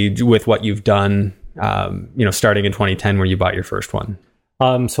personally with what you've done, starting in 2010 where you bought your first one?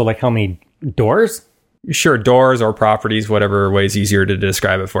 So like how many doors? Sure, doors or properties, whatever way is easier to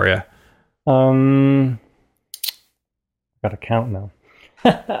describe it for you. Got to count now.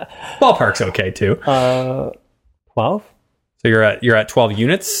 Ballpark's okay too. 12? So you're at 12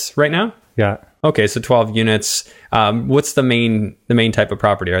 units right now? Yeah. Okay, so 12 units. What's the main type of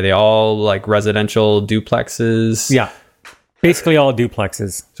property? Are they all like residential duplexes? Yeah. Basically all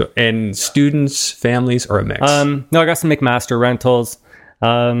duplexes. So and students, families, or a mix? No, I got some McMaster rentals.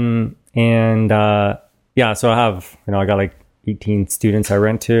 So I have, I got like 18 students I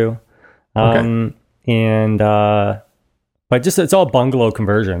rent to. Okay. But just it's all bungalow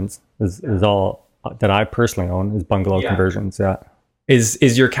conversions is all that I personally own is bungalow conversions. Yeah.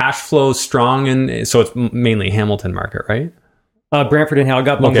 Is your cash flow strong? And so it's mainly Hamilton market, right? Brantford and Hale. I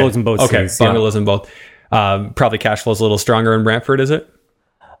got bungalows in both cities. Bungalows in both. Probably cash flow is a little stronger in Brantford, is it?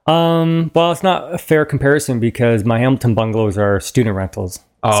 Well, it's not a fair comparison because my Hamilton bungalows are student rentals.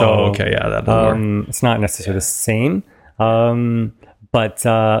 Oh, so, okay, yeah, that doesn't work. It's not necessarily the same, but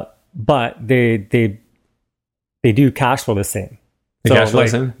they do cash flow the same. Cash flow the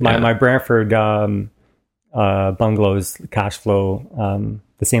same? My Brantford bungalows cash flow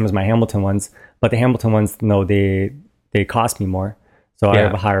the same as my Hamilton ones, but the Hamilton ones, no, they cost me more, so I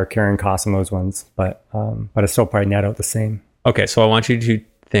have a higher carrying cost on those ones, but I still probably net out the same. Okay, so I want you to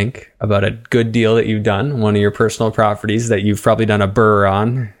think about a good deal that you've done, one of your personal properties that you've probably done a BRRRR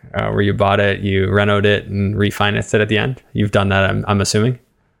on, where you bought it, you renoed it, and refinanced it at the end. You've done that, I'm assuming.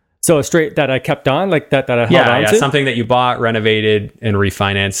 So straight that I kept on, like that I held on to? Something that you bought, renovated, and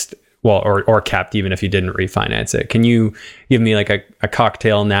refinanced, well, or kept, even if you didn't refinance it. Can you give me like a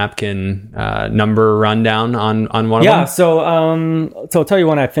cocktail napkin number rundown on one of them? Yeah, so I'll tell you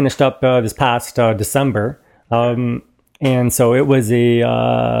when I finished up this past December. And so it was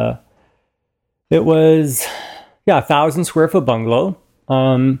a 1,000 square foot bungalow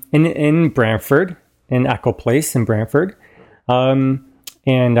in Brantford, in Echo Place in Brantford. And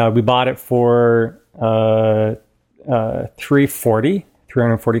we bought it for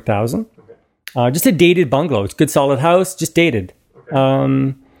 $340,000. Just a dated bungalow. It's a good solid house, just dated.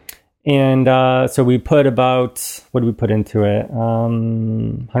 Okay. So we put about, what did we put into it?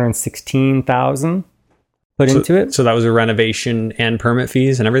 $116,000 into it. So that was a renovation and permit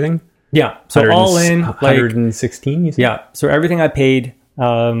fees and everything? Yeah. So all in like 116, you said? Yeah. So everything I paid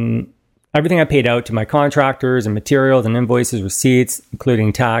out to my contractors and materials and invoices, receipts,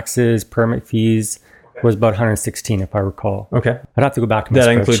 including taxes, permit fees, was about 116 if I recall. Okay. I'd have to go back to my Did that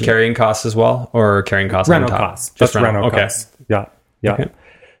spreadsheet. include carrying costs as well, or carrying costs rental on top? Costs. Just That's rental okay. costs. Yeah. Yeah. Okay.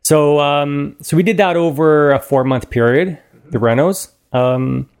 So we did that over a 4-month period, the renos.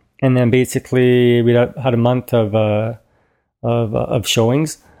 And then basically we had a month of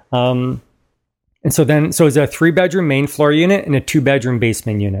showings. So it's a 3-bedroom main floor unit and a 2-bedroom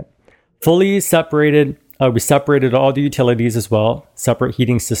basement unit. Fully separated. We separated all the utilities as well. Separate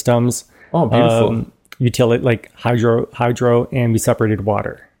heating systems. Oh, beautiful. Utility like hydro, and we separated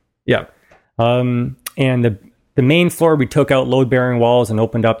water. Yeah. And the main floor, we took out load-bearing walls and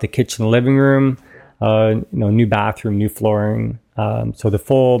opened up the kitchen and living room. New bathroom, new flooring. So the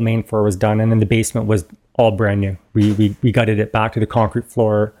full main floor was done, and then the basement was all brand new. We gutted it back to the concrete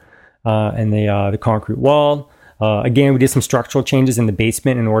floor and the concrete wall. Again, we did some structural changes in the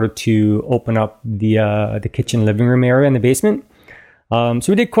basement in order to open up the kitchen living room area in the basement. So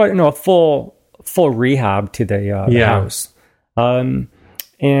we did quite a full rehab to the house. So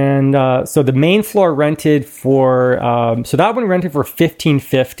the main floor rented for so that one rented for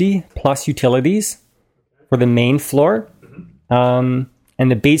 $1,550 plus utilities for the main floor. And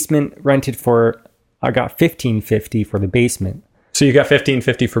the basement rented for, I got $1,550 for the basement. So you got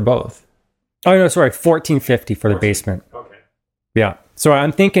 $1,550 for both? Oh, no, sorry, $1,450 for the basement. Okay. Yeah. So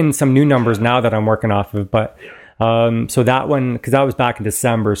I'm thinking some new numbers now that I'm working off of, but so that one, because that was back in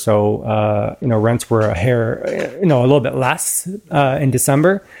December, so rents were a little bit less in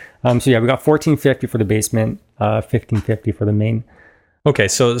December. We got $1,450 for the basement, $1,550 for the main. Okay,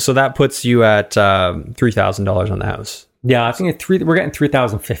 so that puts you at $3,000 on the house. Yeah, I think we're getting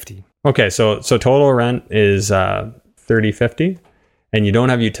 $3,050. Okay, so total rent is $3,050, and you don't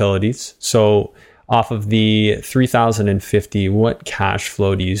have utilities. So off of the $3,050, what cash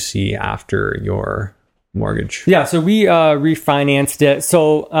flow do you see after your mortgage? Yeah, so we refinanced it.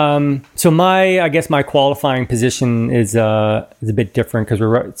 So my qualifying position is a bit different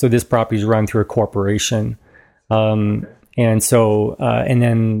because this property is run through a corporation. And so, and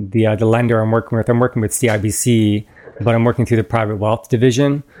then the lender I'm working with CIBC, but I'm working through the private wealth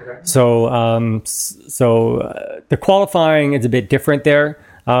division. Okay. So, the qualifying is a bit different there.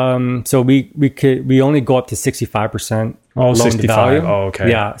 So we only go up to 65% loan 65. To value. Oh, okay.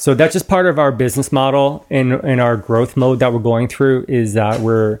 Yeah. So that's just part of our business model in our growth mode that we're going through, is that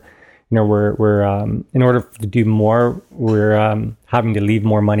we're in order to do more, we're having to leave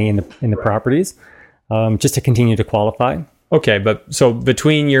more money in the properties, just to continue to qualify. Okay, but so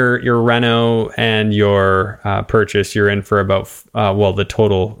between your reno and your purchase, you're in for about the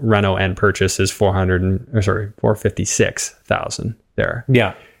total reno and purchase is 456,000 there.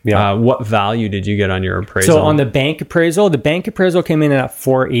 Yeah. What value did you get on your appraisal? So on the bank appraisal came in at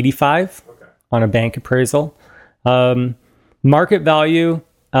 485 on a bank appraisal. Market value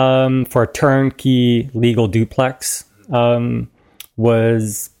for a turnkey legal duplex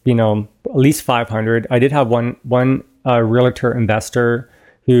was at least 500. I did have one realtor investor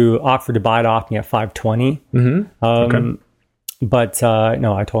who offered to buy it off me at 520. Mm-hmm. But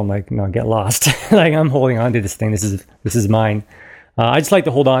no, I told him no, get lost. I'm holding on to this thing. This is mine. I just like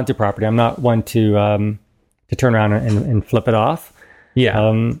to hold on to property. I'm not one to turn around and flip it off.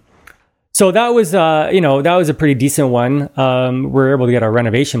 Yeah. So that was that was a pretty decent one. We were able to get our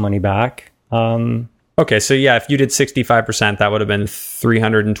renovation money back. Okay, so yeah, if you did 65%, that would have been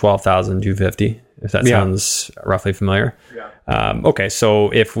 $312,250. If that sounds roughly familiar. Yeah. Okay, so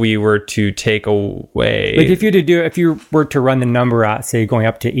if we were to take away, if you were to run the number at, say, going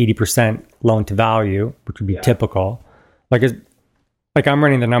up to 80% loan to value, which would be typical, I'm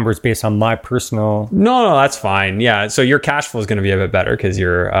running the numbers based on my personal. No, that's fine. Yeah, so your cash flow is going to be a bit better because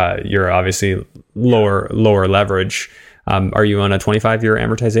you're obviously lower leverage. Are you on a 25-year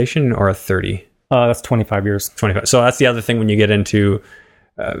amortization or a 30? That's 25 years. 25. So that's the other thing when you get into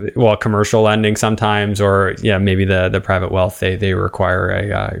commercial lending sometimes, or maybe the private wealth, they require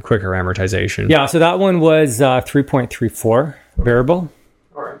a quicker amortization. Yeah, so that one was 3.34 variable.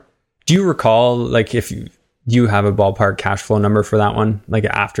 All right. Do you recall if you have a ballpark cash flow number for that one,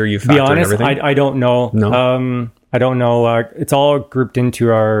 after you factored everything? I don't know. No. I don't know. It's all grouped into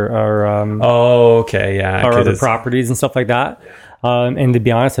our okay, yeah, our other properties and stuff like that. And to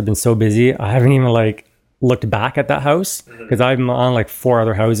be honest, I've been so busy, I haven't even looked back at that house, because I'm on 4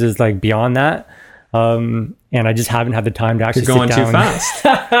 other houses beyond that. And I just haven't had the time to actually sit down. You're going too fast.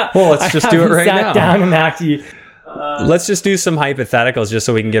 Well, let's just do it right now. Sat down and actually. Let's just do some hypotheticals just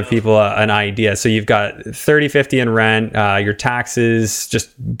so we can give people an idea. So you've got $30,50 in rent, your taxes,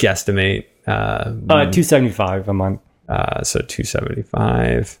 just guesstimate. $275 a month. So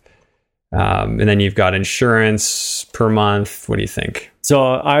 $275. And then you've got insurance per month. What do you think?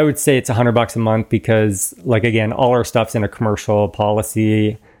 So I would say it's $100 a month, because again, all our stuff's in a commercial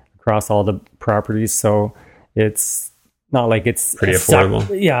policy across all the properties. So it's not like it's pretty affordable.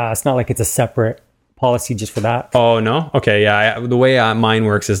 It's not like it's a separate policy just for that. Oh no. Okay. Yeah. The way mine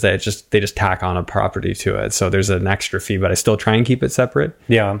works is that they just tack on a property to it. So there's an extra fee, but I still try and keep it separate.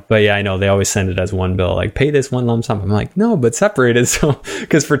 Yeah. But yeah, I know they always send it as one bill, pay this one lump sum. I'm like, no, but separated. So,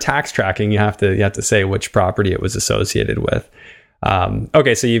 because for tax tracking, you have to say which property it was associated with.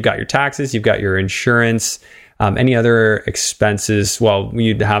 Okay. So you've got your taxes, you've got your insurance, any other expenses. Well,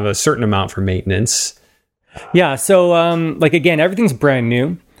 you'd have a certain amount for maintenance. Yeah. So, again, everything's brand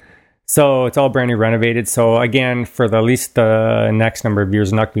new. So it's all brand new renovated. So again, for at least the next number of years,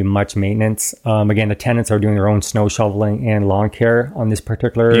 there's not going to be much maintenance. Again, the tenants are doing their own snow shoveling and lawn care on this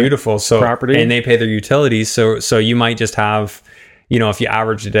particular property. And they pay their utilities. So you might just have, if you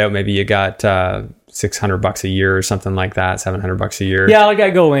averaged it out, maybe you got $600 a year or something like that, $700 a year. Yeah, I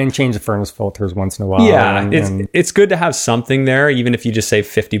go in, change the furnace filters once in a while. Yeah, it's good to have something there, even if you just save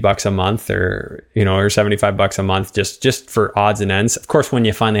 $50 a month or or $75 a month, just for odds and ends. Of course, when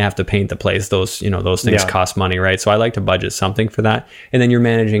you finally have to paint the place, those things cost money, right? So I like to budget something for that, and then you're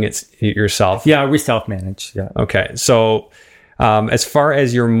managing it yourself. Yeah, we self-manage. Yeah. Okay, so as far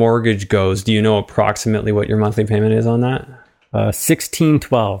as your mortgage goes, do you know approximately what your monthly payment is on that?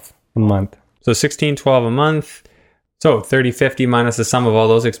 $1,612 a month. So $1,612 a month. So $30,50 minus the sum of all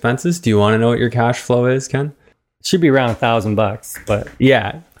those expenses. Do you want to know what your cash flow is, Ken? It should be around $1,000, but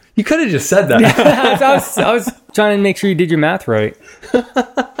yeah, you could have just said that. I was trying to make sure you did your math right.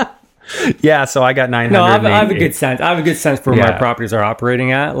 Yeah, so I got 900. No, I have a good sense. I have a good sense for where my properties are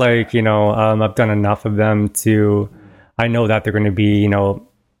operating at. I've done enough of them to. I know that they're going to be, $800,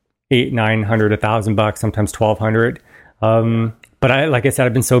 $900, $1,000, sometimes $1,200. But like I said,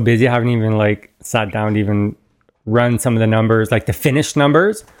 I've been so busy, I haven't even sat down to even run some of the numbers, the finished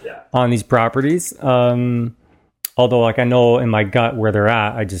numbers on these properties. Although I know in my gut where they're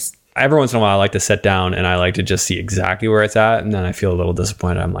at, every once in a while I like to sit down and I like to just see exactly where it's at, and then I feel a little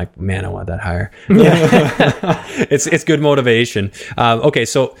disappointed. I'm like, man, I want that higher. It's good motivation. Okay,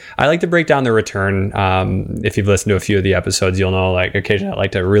 so I like to break down the return. If you've listened to a few of the episodes, you'll know like occasionally I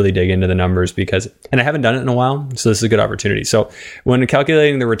like to really dig into the numbers and I haven't done it in a while, so this is a good opportunity. So when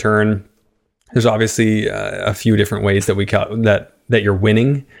calculating the return, there's obviously a few different ways that that you're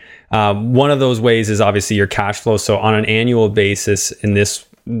winning. One of those ways is obviously your cash flow. So on an annual basis in this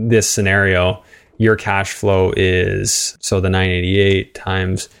scenario, your cash flow is, so the 988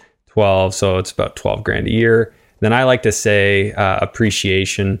 times 12, so it's about 12 grand a year. Then I like to say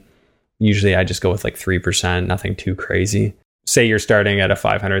appreciation. Usually I just go with like 3%, nothing too crazy. Say you're starting at a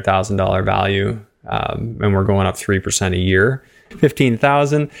 $500,000 value, and we're going up 3% a year,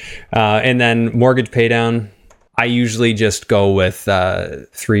 15,000. And then mortgage pay down, I usually just go with 3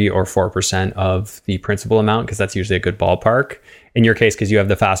 or 4% of the principal amount, because that's usually a good ballpark. In your case, because you have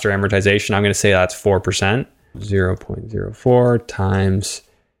the faster amortization, I'm going to say that's 4%. 0.04 times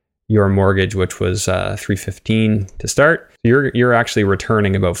your mortgage, which was $315 to start. You're actually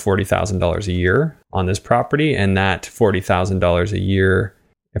returning about $40,000 a year on this property, and that $40,000 a year,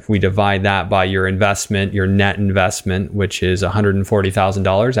 if we divide that by your investment, your net investment, which is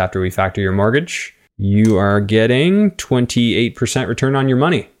 $140,000 after we factor your mortgage, you are getting 28% return on your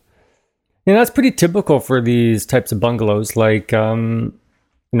money. Yeah, that's pretty typical for these types of bungalows. Like, I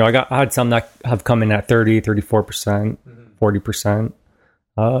had some that have come in at 30, 34%, 40%.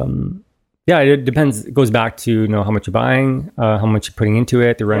 It depends. It goes back to, how much you're buying, how much you're putting into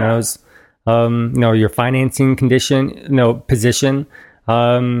it, the renos, your financing condition, position,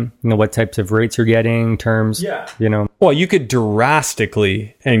 what types of rates you're getting, terms, Well, you could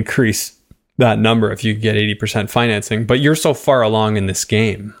drastically increase that number if you get 80% financing, but you're so far along in this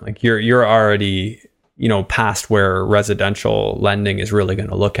game. Like you're already, past where residential lending is really going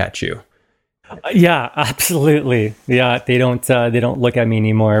to look at you. Yeah, absolutely. Yeah, they don't look at me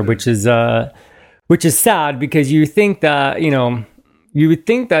anymore, which is sad, because you think that, you would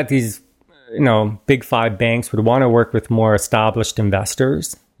think that these, big five banks would want to work with more established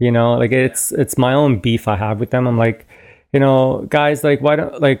investors. It's my own beef I have with them. I'm like, guys, like, why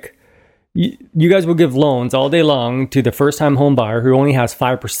don't, like, you guys will give loans all day long to the first time home buyer who only has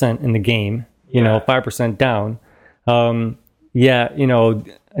 5% in the game, 5% down.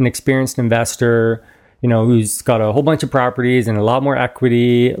 An experienced investor, who's got a whole bunch of properties and a lot more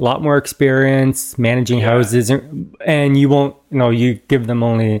equity, a lot more experience managing houses, and you won't, you give them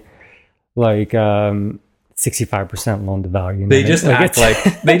only like 65% loan to value. They just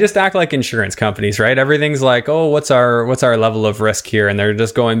act like insurance companies, right? Everything's like, oh, what's our level of risk here? And they're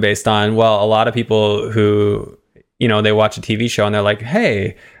just going based on, well, a lot of people who, they watch a TV show and they're like,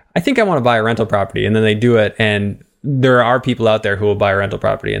 hey, I think I want to buy a rental property. And then they do it. And there are people out there who will buy a rental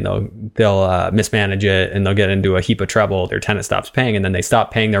property and they'll mismanage it, and they'll get into a heap of trouble. Their tenant stops paying, and then they stop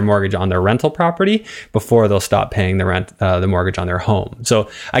paying their mortgage on their rental property before they'll stop paying the mortgage on their home. So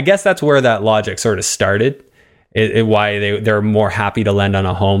I guess that's where that logic sort of started. Why they're more happy to lend on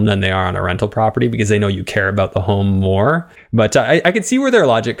a home than they are on a rental property, because they know you care about the home more. But I can see where their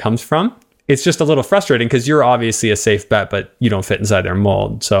logic comes from. It's just a little frustrating because you're obviously a safe bet, but you don't fit inside their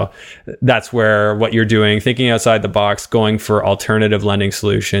mold. So that's where what you're doing, thinking outside the box, going for alternative lending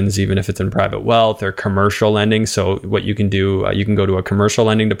solutions, even if it's in private wealth or commercial lending. So what you can do, you can go to a commercial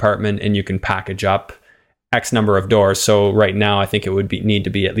lending department and you can package up X number of doors. So right now, I think it would need to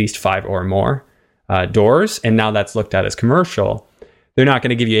be at least 5 or more doors. And now that's looked at as commercial. They're not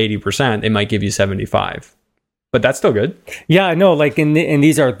going to give you 80%. They might give you 75. But that's still good. Yeah, no, like, and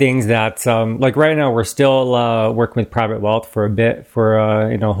these are things that, like right now, we're still working with private wealth for a bit, for,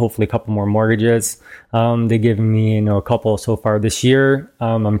 hopefully a couple more mortgages. They given me, a couple so far this year.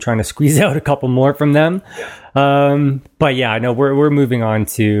 I'm trying to squeeze out a couple more from them. But yeah, no, we're moving on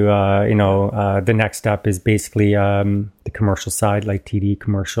to, the next step is basically the commercial side, like TD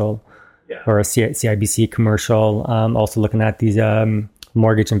commercial or a CIBC commercial. Also looking at these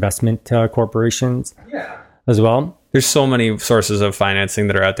mortgage investment corporations. As well. There's so many sources of financing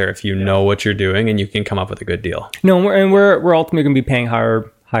that are out there if you know what you're doing, and you can come up with a good deal. No, we're ultimately going to be paying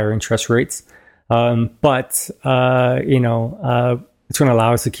higher interest rates, but it's going to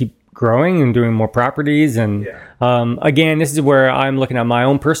allow us to keep growing and doing more properties. And again, this is where I'm looking at my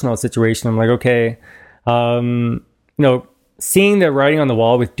own personal situation. I'm like, okay, seeing the writing on the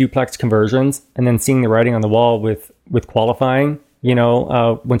wall with duplex conversions, and then seeing the writing on the wall with qualifying.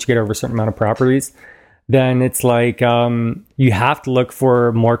 Once you get over a certain amount of properties, then it's like you have to look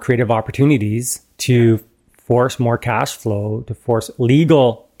for more creative opportunities to force more cash flow, to force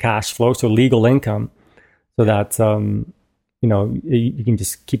legal cash flow, so legal income, so that you can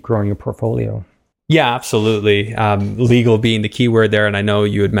just keep growing your portfolio. Yeah, absolutely. Legal being the key word there. And I know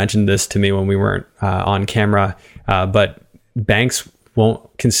you had mentioned this to me when we weren't on camera, but banks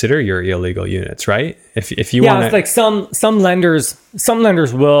won't consider your illegal units, right? If you want to, like some lenders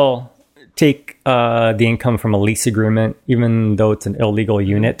will take the income from a lease agreement, even though it's an illegal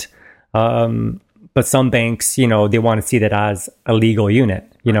unit. But some banks, they want to see that as a legal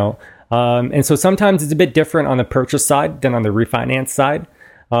unit, and so sometimes it's a bit different on the purchase side than on the refinance side.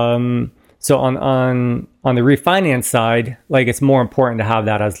 So on the refinance side, like it's more important to have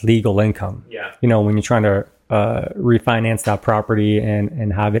that as legal income. Yeah. When you're trying to refinance that property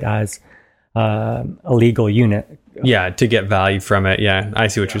and have it as a legal unit. Yeah, to get value from it. Yeah, I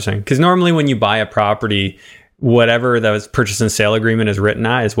see what you're saying. Because normally when you buy a property, whatever that purchase and sale agreement is written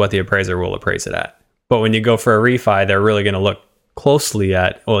at is what the appraiser will appraise it at. But when you go for a refi, they're really going to look closely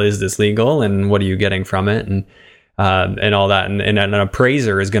at, well, is this legal and what are you getting from it, and all that. And an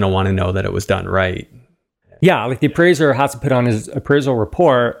appraiser is going to want to know that it was done right. Yeah, like the appraiser has to put on his appraisal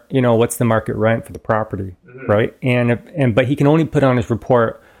report, what's the market rent for the property, right? But he can only put on his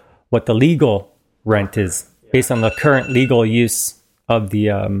report what the legal rent is based on the current legal use of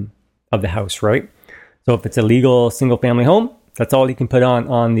the house, right? So if it's a legal single family home, that's all you can put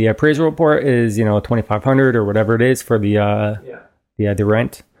on the appraisal report is, $2,500 or whatever it is for the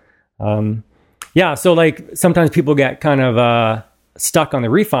rent. So like sometimes people get kind of stuck on the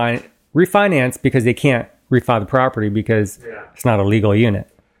refinance because they can't refi the property because it's not a legal unit,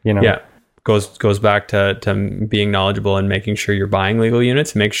 Yeah. Goes back to being knowledgeable and making sure you're buying legal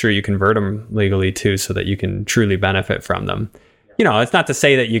units. Make sure you convert them legally too, so that you can truly benefit from them. It's not to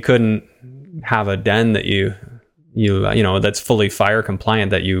say that you couldn't have a den that you that's fully fire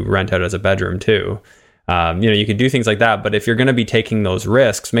compliant that you rent out as a bedroom too. You could do things like that, but if you're going to be taking those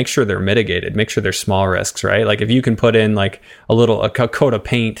risks, make sure they're mitigated. Make sure they're small risks, right? Like if you can put in like a coat of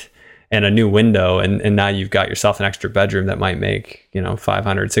paint and a new window, and now you've got yourself an extra bedroom that might make, $500,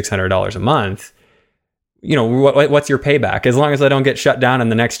 $600 a month. What's your payback? As long as I don't get shut down in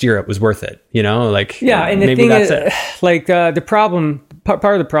the next year, it was worth it. And the thing is, like the problem, part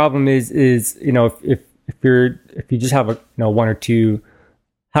of the problem is if you just have one or two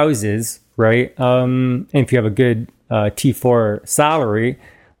houses, right? And if you have a good T4 salary,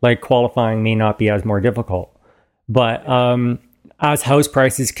 like qualifying may not be as more difficult. But as house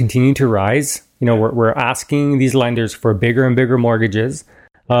prices continue to rise, we're asking these lenders for bigger and bigger mortgages.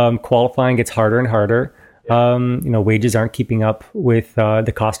 Qualifying gets harder and harder. Wages aren't keeping up with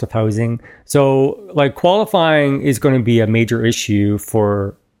the cost of housing. So like qualifying is going to be a major issue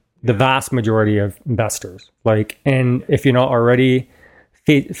for the vast majority of investors. And if you're not already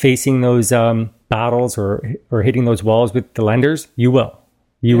facing those battles or hitting those walls with the lenders, you will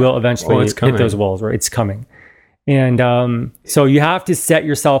eventually hit those walls, right? It's coming. And so you have to set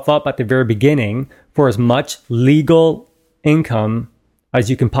yourself up at the very beginning for as much legal income as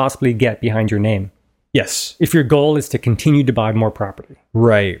you can possibly get behind your name. Yes. If your goal is to continue to buy more property.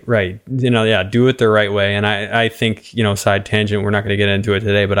 Right. Do it the right way. And I think, side tangent, we're not going to get into it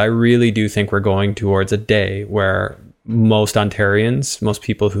today, but I really do think we're going towards a day where most Ontarians, most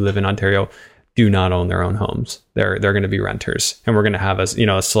people who live in Ontario do not own their own homes. They're going to be renters. And we're going to have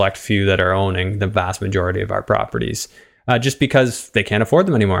a select few that are owning the vast majority of our properties. Just because they can't afford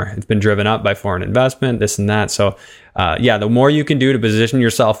them anymore. It's been driven up by foreign investment, this and that. So, the more you can do to position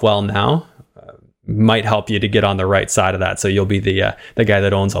yourself well now might help you to get on the right side of that. So you'll be the guy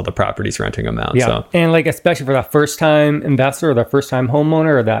that owns all the properties, renting them out. Yeah, so. And like especially for that first-time investor or that first-time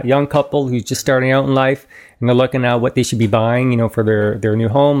homeowner or that young couple who's just starting out in life and they're looking at what they should be buying, for their new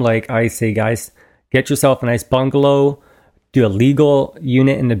home. Like I say, guys, get yourself a nice bungalow, do a legal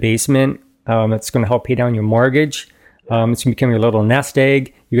unit in the basement. That's going to help pay down your mortgage. It's going to become your little nest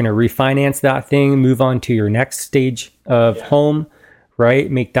egg. You're going to refinance that thing, move on to your next stage of home,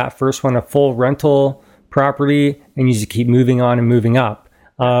 right? Make that first one a full rental property, and you just keep moving on and moving up.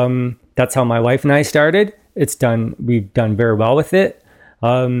 That's how my wife and I started. We've done very well with it.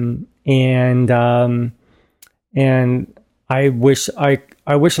 And I wish a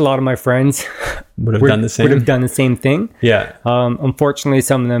lot of my friends would have done the same thing. Yeah. Unfortunately,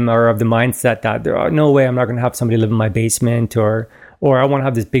 some of them are of the mindset that there are no way I'm not going to have somebody live in my basement, or I want to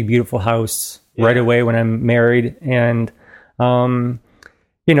have this big, beautiful house right away when I'm married. And,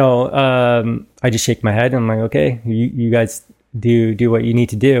 I just shake my head and I'm like, okay, you guys do what you need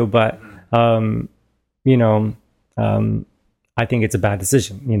to do. But, I think it's a bad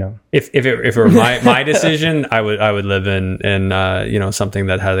decision, If it were my decision, I would live in something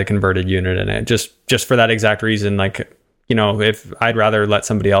that has a converted unit in it, just for that exact reason. Like, if I'd rather let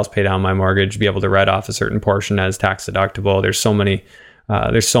somebody else pay down my mortgage, be able to write off a certain portion as tax deductible. There's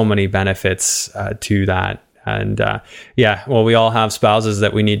so many benefits to that. And we all have spouses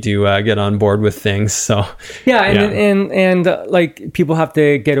that we need to get on board with things. So and like people have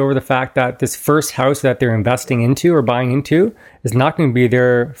to get over the fact that this first house that they're investing into or buying into is not going to be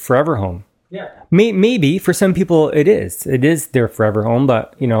their forever home. Yeah, maybe for some people it is their forever home,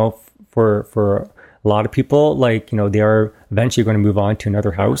 but for a lot of people, they are eventually going to move on to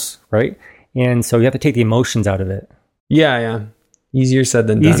another house, right? And so you have to take the emotions out of it. Yeah. Easier said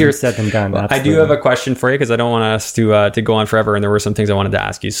than done. Well, I do have a question for you because I don't want us to go on forever, and there were some things I wanted to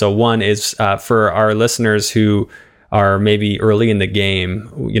ask you. So one is for our listeners who are maybe early in the game,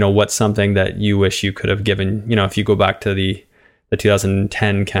 what's something that you wish you could have given, if you go back to the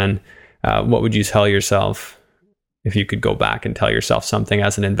 2010 Ken, what would you tell yourself if you could go back and tell yourself something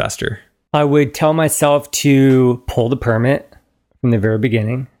as an investor? I would tell myself to pull the permit from the very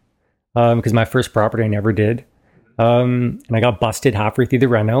beginning, because my first property I never did. And I got busted halfway through the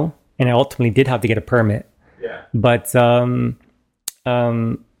reno, and I ultimately did have to get a permit. Yeah. But, I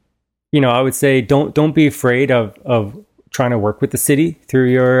would say don't be afraid of trying to work with the city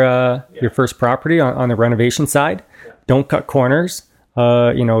through your first property on the renovation side. Yeah. Don't cut corners.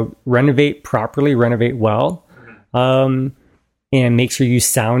 Renovate properly, renovate well, and make sure you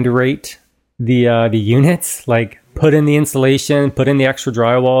sound rate the units. Like put in the insulation, put in the extra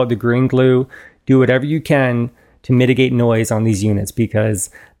drywall, the green glue, do whatever you can to mitigate noise on these units, because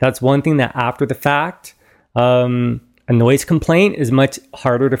that's one thing that after the fact, a noise complaint is much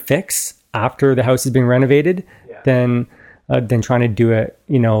harder to fix after the house has been renovated than trying to do it,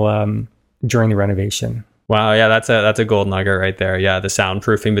 during the renovation. Wow, yeah, that's a gold nugget right there. Yeah, the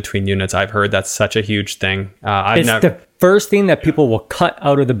soundproofing between units. I've heard that's such a huge thing. It's the first thing that people will cut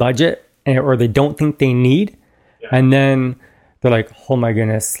out of the budget, or they don't think they need, and then they're like, "Oh my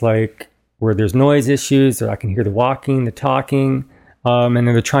goodness!" Where there's noise issues, or I can hear the walking, the talking, and then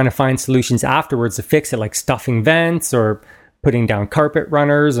they're trying to find solutions afterwards to fix it, like stuffing vents or putting down carpet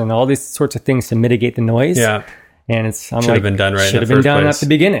runners and all these sorts of things to mitigate the noise. Yeah, and should have been done right. Should have been done at the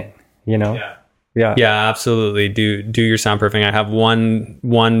beginning. Yeah, absolutely. Do your soundproofing. I have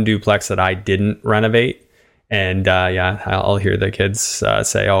one duplex that I didn't renovate. And I'll hear the kids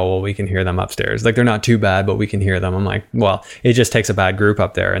say, "Oh, well, we can hear them upstairs. Like they're not too bad, but we can hear them." I'm like, "Well, it just takes a bad group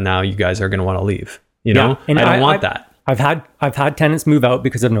up there, and now you guys are going to want to leave." And I don't want that. I've had tenants move out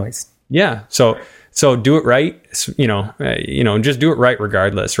because of noise. Yeah, so do it right. Just do it right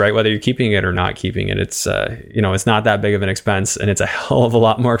regardless, right? Whether you're keeping it or not keeping it, it's it's not that big of an expense, and it's a hell of a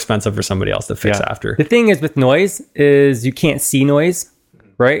lot more expensive for somebody else to fix after. The thing is with noise is you can't see noise.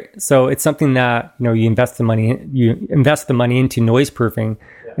 Right. So it's something that, you invest the money into noise proofing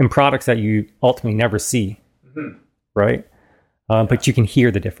in products that you ultimately never see. Mm-hmm. Right. But you can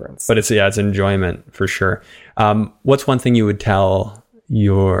hear the difference. But it's enjoyment for sure. What's one thing you would tell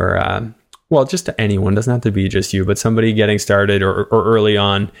your, just to anyone, doesn't have to be just you, but somebody getting started or early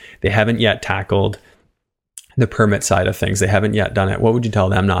on, they haven't yet tackled the permit side of things. They haven't yet done it. What would you tell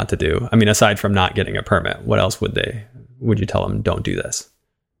them not to do? I mean, aside from not getting a permit, what else would you tell them? Don't do this.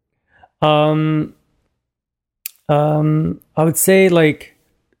 I would say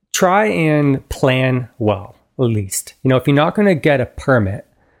try and plan well, at least. If you're not going to get a permit,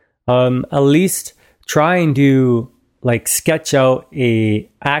 at least try and do sketch out a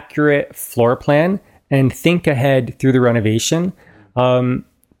accurate floor plan and think ahead through the renovation. The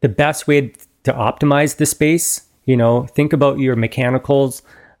best way to optimize the space, think about your mechanicals,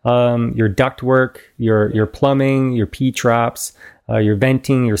 your ductwork, your plumbing, your P-traps, your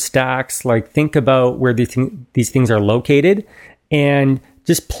venting, your stacks. Think about where these things are located, and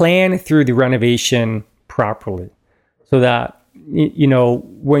just plan through the renovation properly, so that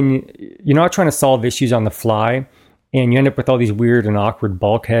when you're not trying to solve issues on the fly, and you end up with all these weird and awkward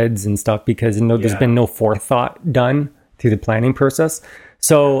bulkheads and stuff because there's been no forethought done through the planning process.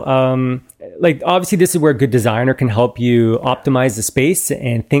 So, obviously, this is where a good designer can help you optimize the space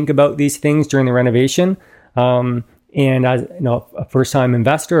and think about these things during the renovation. And as a first-time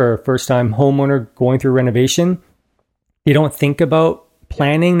investor or a first-time homeowner going through renovation, you don't think about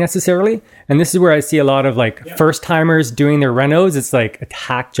planning necessarily. And this is where I see a lot of first-timers doing their renos. It's like a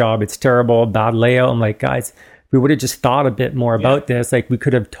hack job. It's terrible, bad layout. I'm like, guys, if we would have just thought a bit more about this, we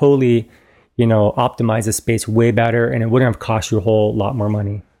could have totally, optimized the space way better, and it wouldn't have cost you a whole lot more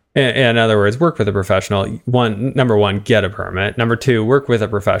money. In other words, work with a professional. Number one, get a permit. Number two, work with a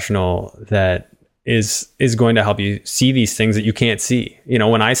professional that is going to help you see these things that you can't see.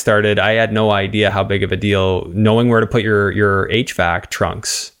 When I started, I had no idea how big of a deal knowing where to put your HVAC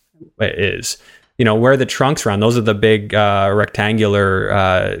trunks is. where the trunks run, those are the big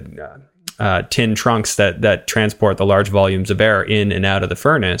rectangular tin trunks that transport the large volumes of air in and out of the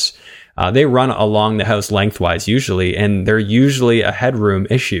furnace. They run along the house lengthwise usually, and they're usually a headroom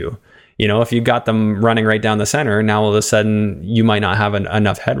issue. If you got them running right down the center, now all of a sudden you might not have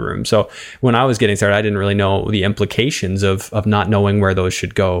enough headroom. So when I was getting started, I didn't really know the implications of not knowing where those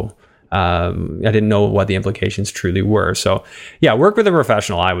should go. I didn't know what the implications truly were. So yeah, work with a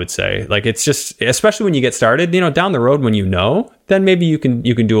professional, I would say. Like, it's just, especially when you get started, down the road when then maybe you can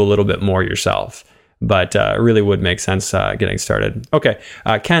do a little bit more yourself. But it really would make sense getting started. Okay,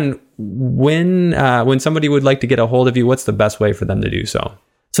 Ken, when somebody would like to get a hold of you, what's the best way for them to do so?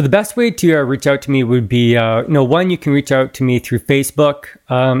 So the best way to reach out to me would be, one, you can reach out to me through Facebook.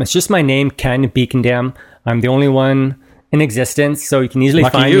 It's just my name, Ken Bekendam. I'm the only one in existence, so you can easily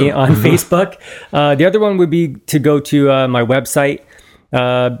find me on Facebook. The other one would be to go to my website,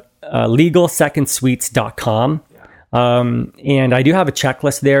 legalsecondsuites.com. And I do have a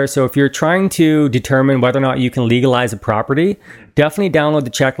checklist there. So if you're trying to determine whether or not you can legalize a property, definitely download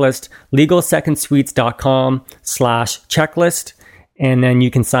the checklist, legalsecondsuites.com/checklist. And then you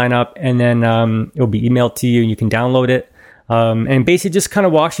can sign up, and then it'll be emailed to you and you can download it. And basically just kind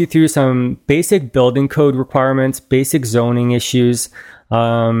of walks you through some basic building code requirements, basic zoning issues,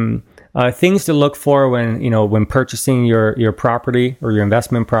 things to look for when purchasing your property or your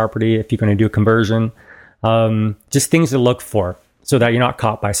investment property, if you're going to do a conversion. Just things to look for so that you're not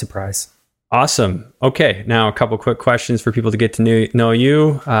caught by surprise. Awesome. Okay. Now a couple quick questions for people to get to know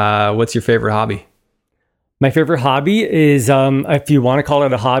you. What's your favorite hobby? My favorite hobby is, if you want to call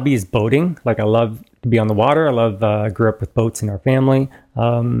it a hobby, is boating. Like, I love to be on the water. I grew up with boats in our family.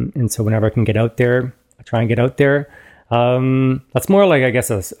 And so whenever I can get out there, I try and get out there. That's more like, I guess,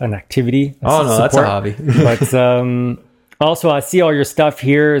 an activity. That's a hobby. But also, I see all your stuff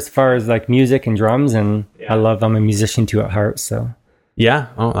here as far as like music and drums. And I'm a musician too at heart. So yeah.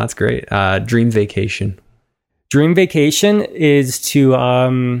 Oh, that's great. Dream vacation. Dream vacation is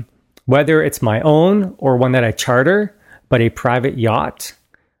to... whether it's my own or one that I charter, but a private yacht,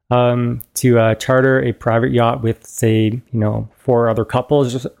 to charter a private yacht with, say, 4 other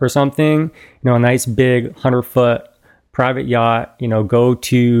couples or something, a nice big 100-foot private yacht, go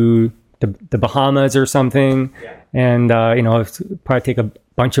to the Bahamas or something. Yeah. And, probably take a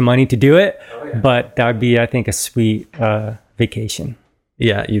bunch of money to do it, but that would be, I think, a sweet vacation.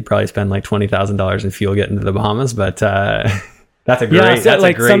 Yeah, you'd probably spend like $20,000 in fuel getting to the Bahamas, but... That's a great. So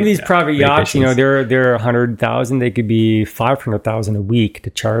like some of these private yachts, they're 100,000. They could be 500,000 a week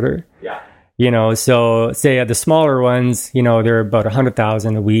to charter. Yeah. So say the smaller ones, they're about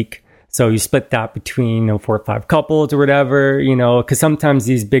 100,000 a week. So you split that between 4 or 5 couples or whatever. Because sometimes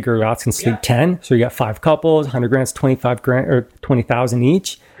these bigger yachts can sleep 10. So you got 5 couples, 100 grand is 25 grand or 20,000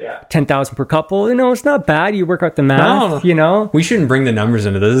 each. Yeah. 10,000 per couple. It's not bad. You work out the math. No. We shouldn't bring the numbers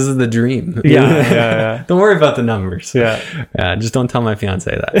into this. This is the dream. Yeah. Don't worry about the numbers. Yeah. Just don't tell my fiance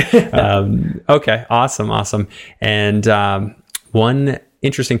that. Okay. Awesome. And one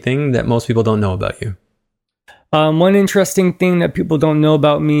interesting thing that most people don't know about you. One interesting thing that people don't know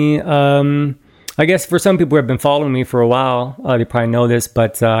about me, I guess for some people who have been following me for a while, they probably know this,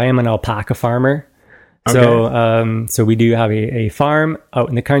 but I am an alpaca farmer. Okay. So we do have a farm out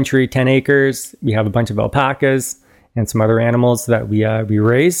in the country, 10 acres. We have a bunch of alpacas and some other animals that we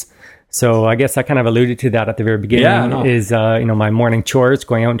raise. So I guess I kind of alluded to that at the very beginning. Is my morning chores,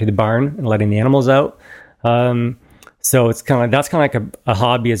 going out into the barn and letting the animals out. So it's that's kind of like a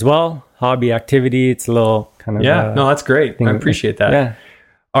hobby as well, hobby activity. It's a little kind of that's great. I appreciate that. Yeah.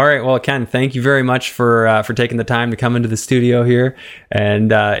 All right. Well, Ken, thank you very much for taking the time to come into the studio here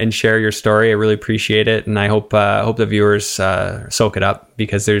and share your story. I really appreciate it, and I hope the viewers soak it up,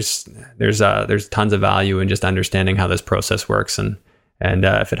 because there's tons of value in just understanding how this process works, and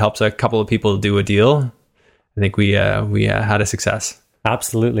if it helps a couple of people do a deal, I think we had a success.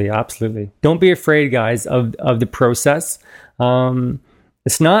 Absolutely. Don't be afraid, guys, of the process.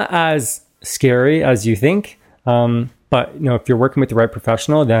 It's not as scary as you think. But if you're working with the right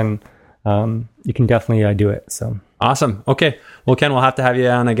professional, then you can definitely do it. So awesome. Okay. Well, Ken, we'll have to have you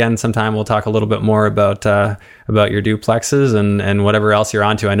on again sometime. We'll talk a little bit more about your duplexes and whatever else you're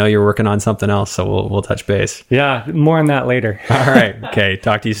onto. I know you're working on something else, so we'll touch base. Yeah, more on that later. All right. Okay.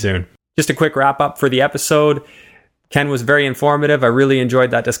 Talk to you soon. Just a quick wrap up for the episode. Ken was very informative. I really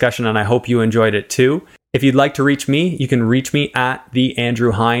enjoyed that discussion, and I hope you enjoyed it too. If you'd like to reach me, you can reach me at the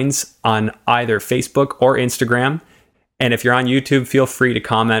Andrew Hines on either Facebook or Instagram. And if you're on YouTube, feel free to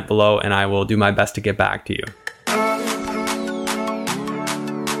comment below, and I will do my best to get back to you.